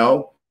as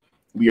well.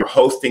 We are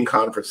hosting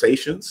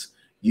conversations.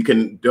 You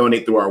can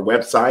donate through our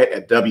website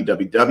at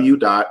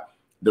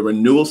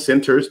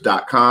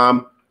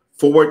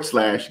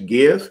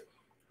www.therenewalcenters.com/give.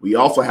 We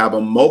also have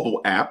a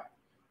mobile app,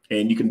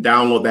 and you can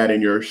download that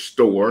in your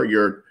store,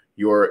 your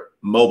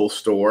mobile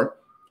store,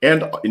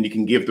 and you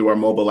can give through our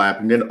mobile app.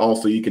 And then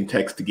also you can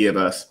text to give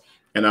us,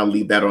 and I'll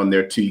leave that on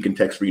there too. You can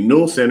text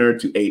Renewal Center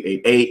to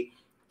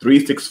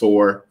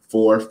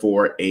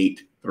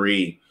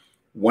 888-364-4483.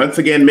 Once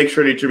again, make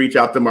sure that you reach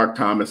out to Marc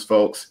Thomas,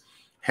 folks.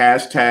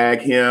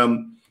 Hashtag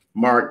him.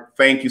 Marc,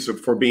 thank you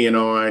for being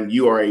on.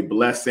 You are a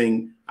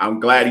blessing. I'm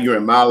glad you're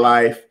in my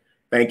life.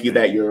 Thank you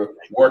that your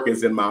work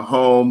is in my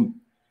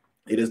home.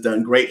 It has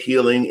done great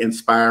healing,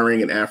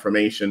 inspiring, and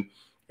affirmation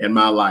in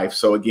my life.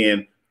 So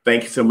again,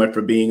 thank you so much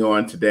for being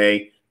on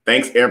today.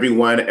 Thanks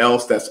everyone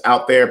else that's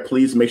out there.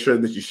 Please make sure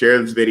that you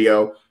share this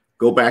video.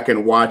 Go back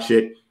and watch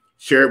it.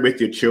 Share it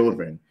with your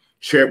children.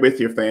 Share it with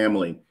your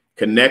family.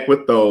 Connect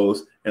with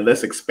those, and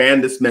let's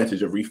expand this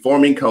message of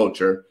reforming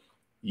culture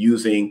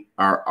using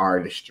our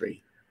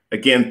artistry.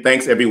 Again,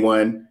 thanks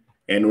everyone.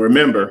 And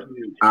remember,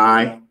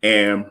 I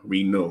am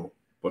Renewal.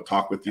 We'll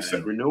talk with you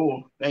soon.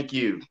 Renewal. Thank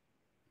you.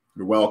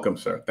 You're welcome,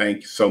 sir.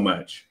 Thank you so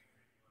much.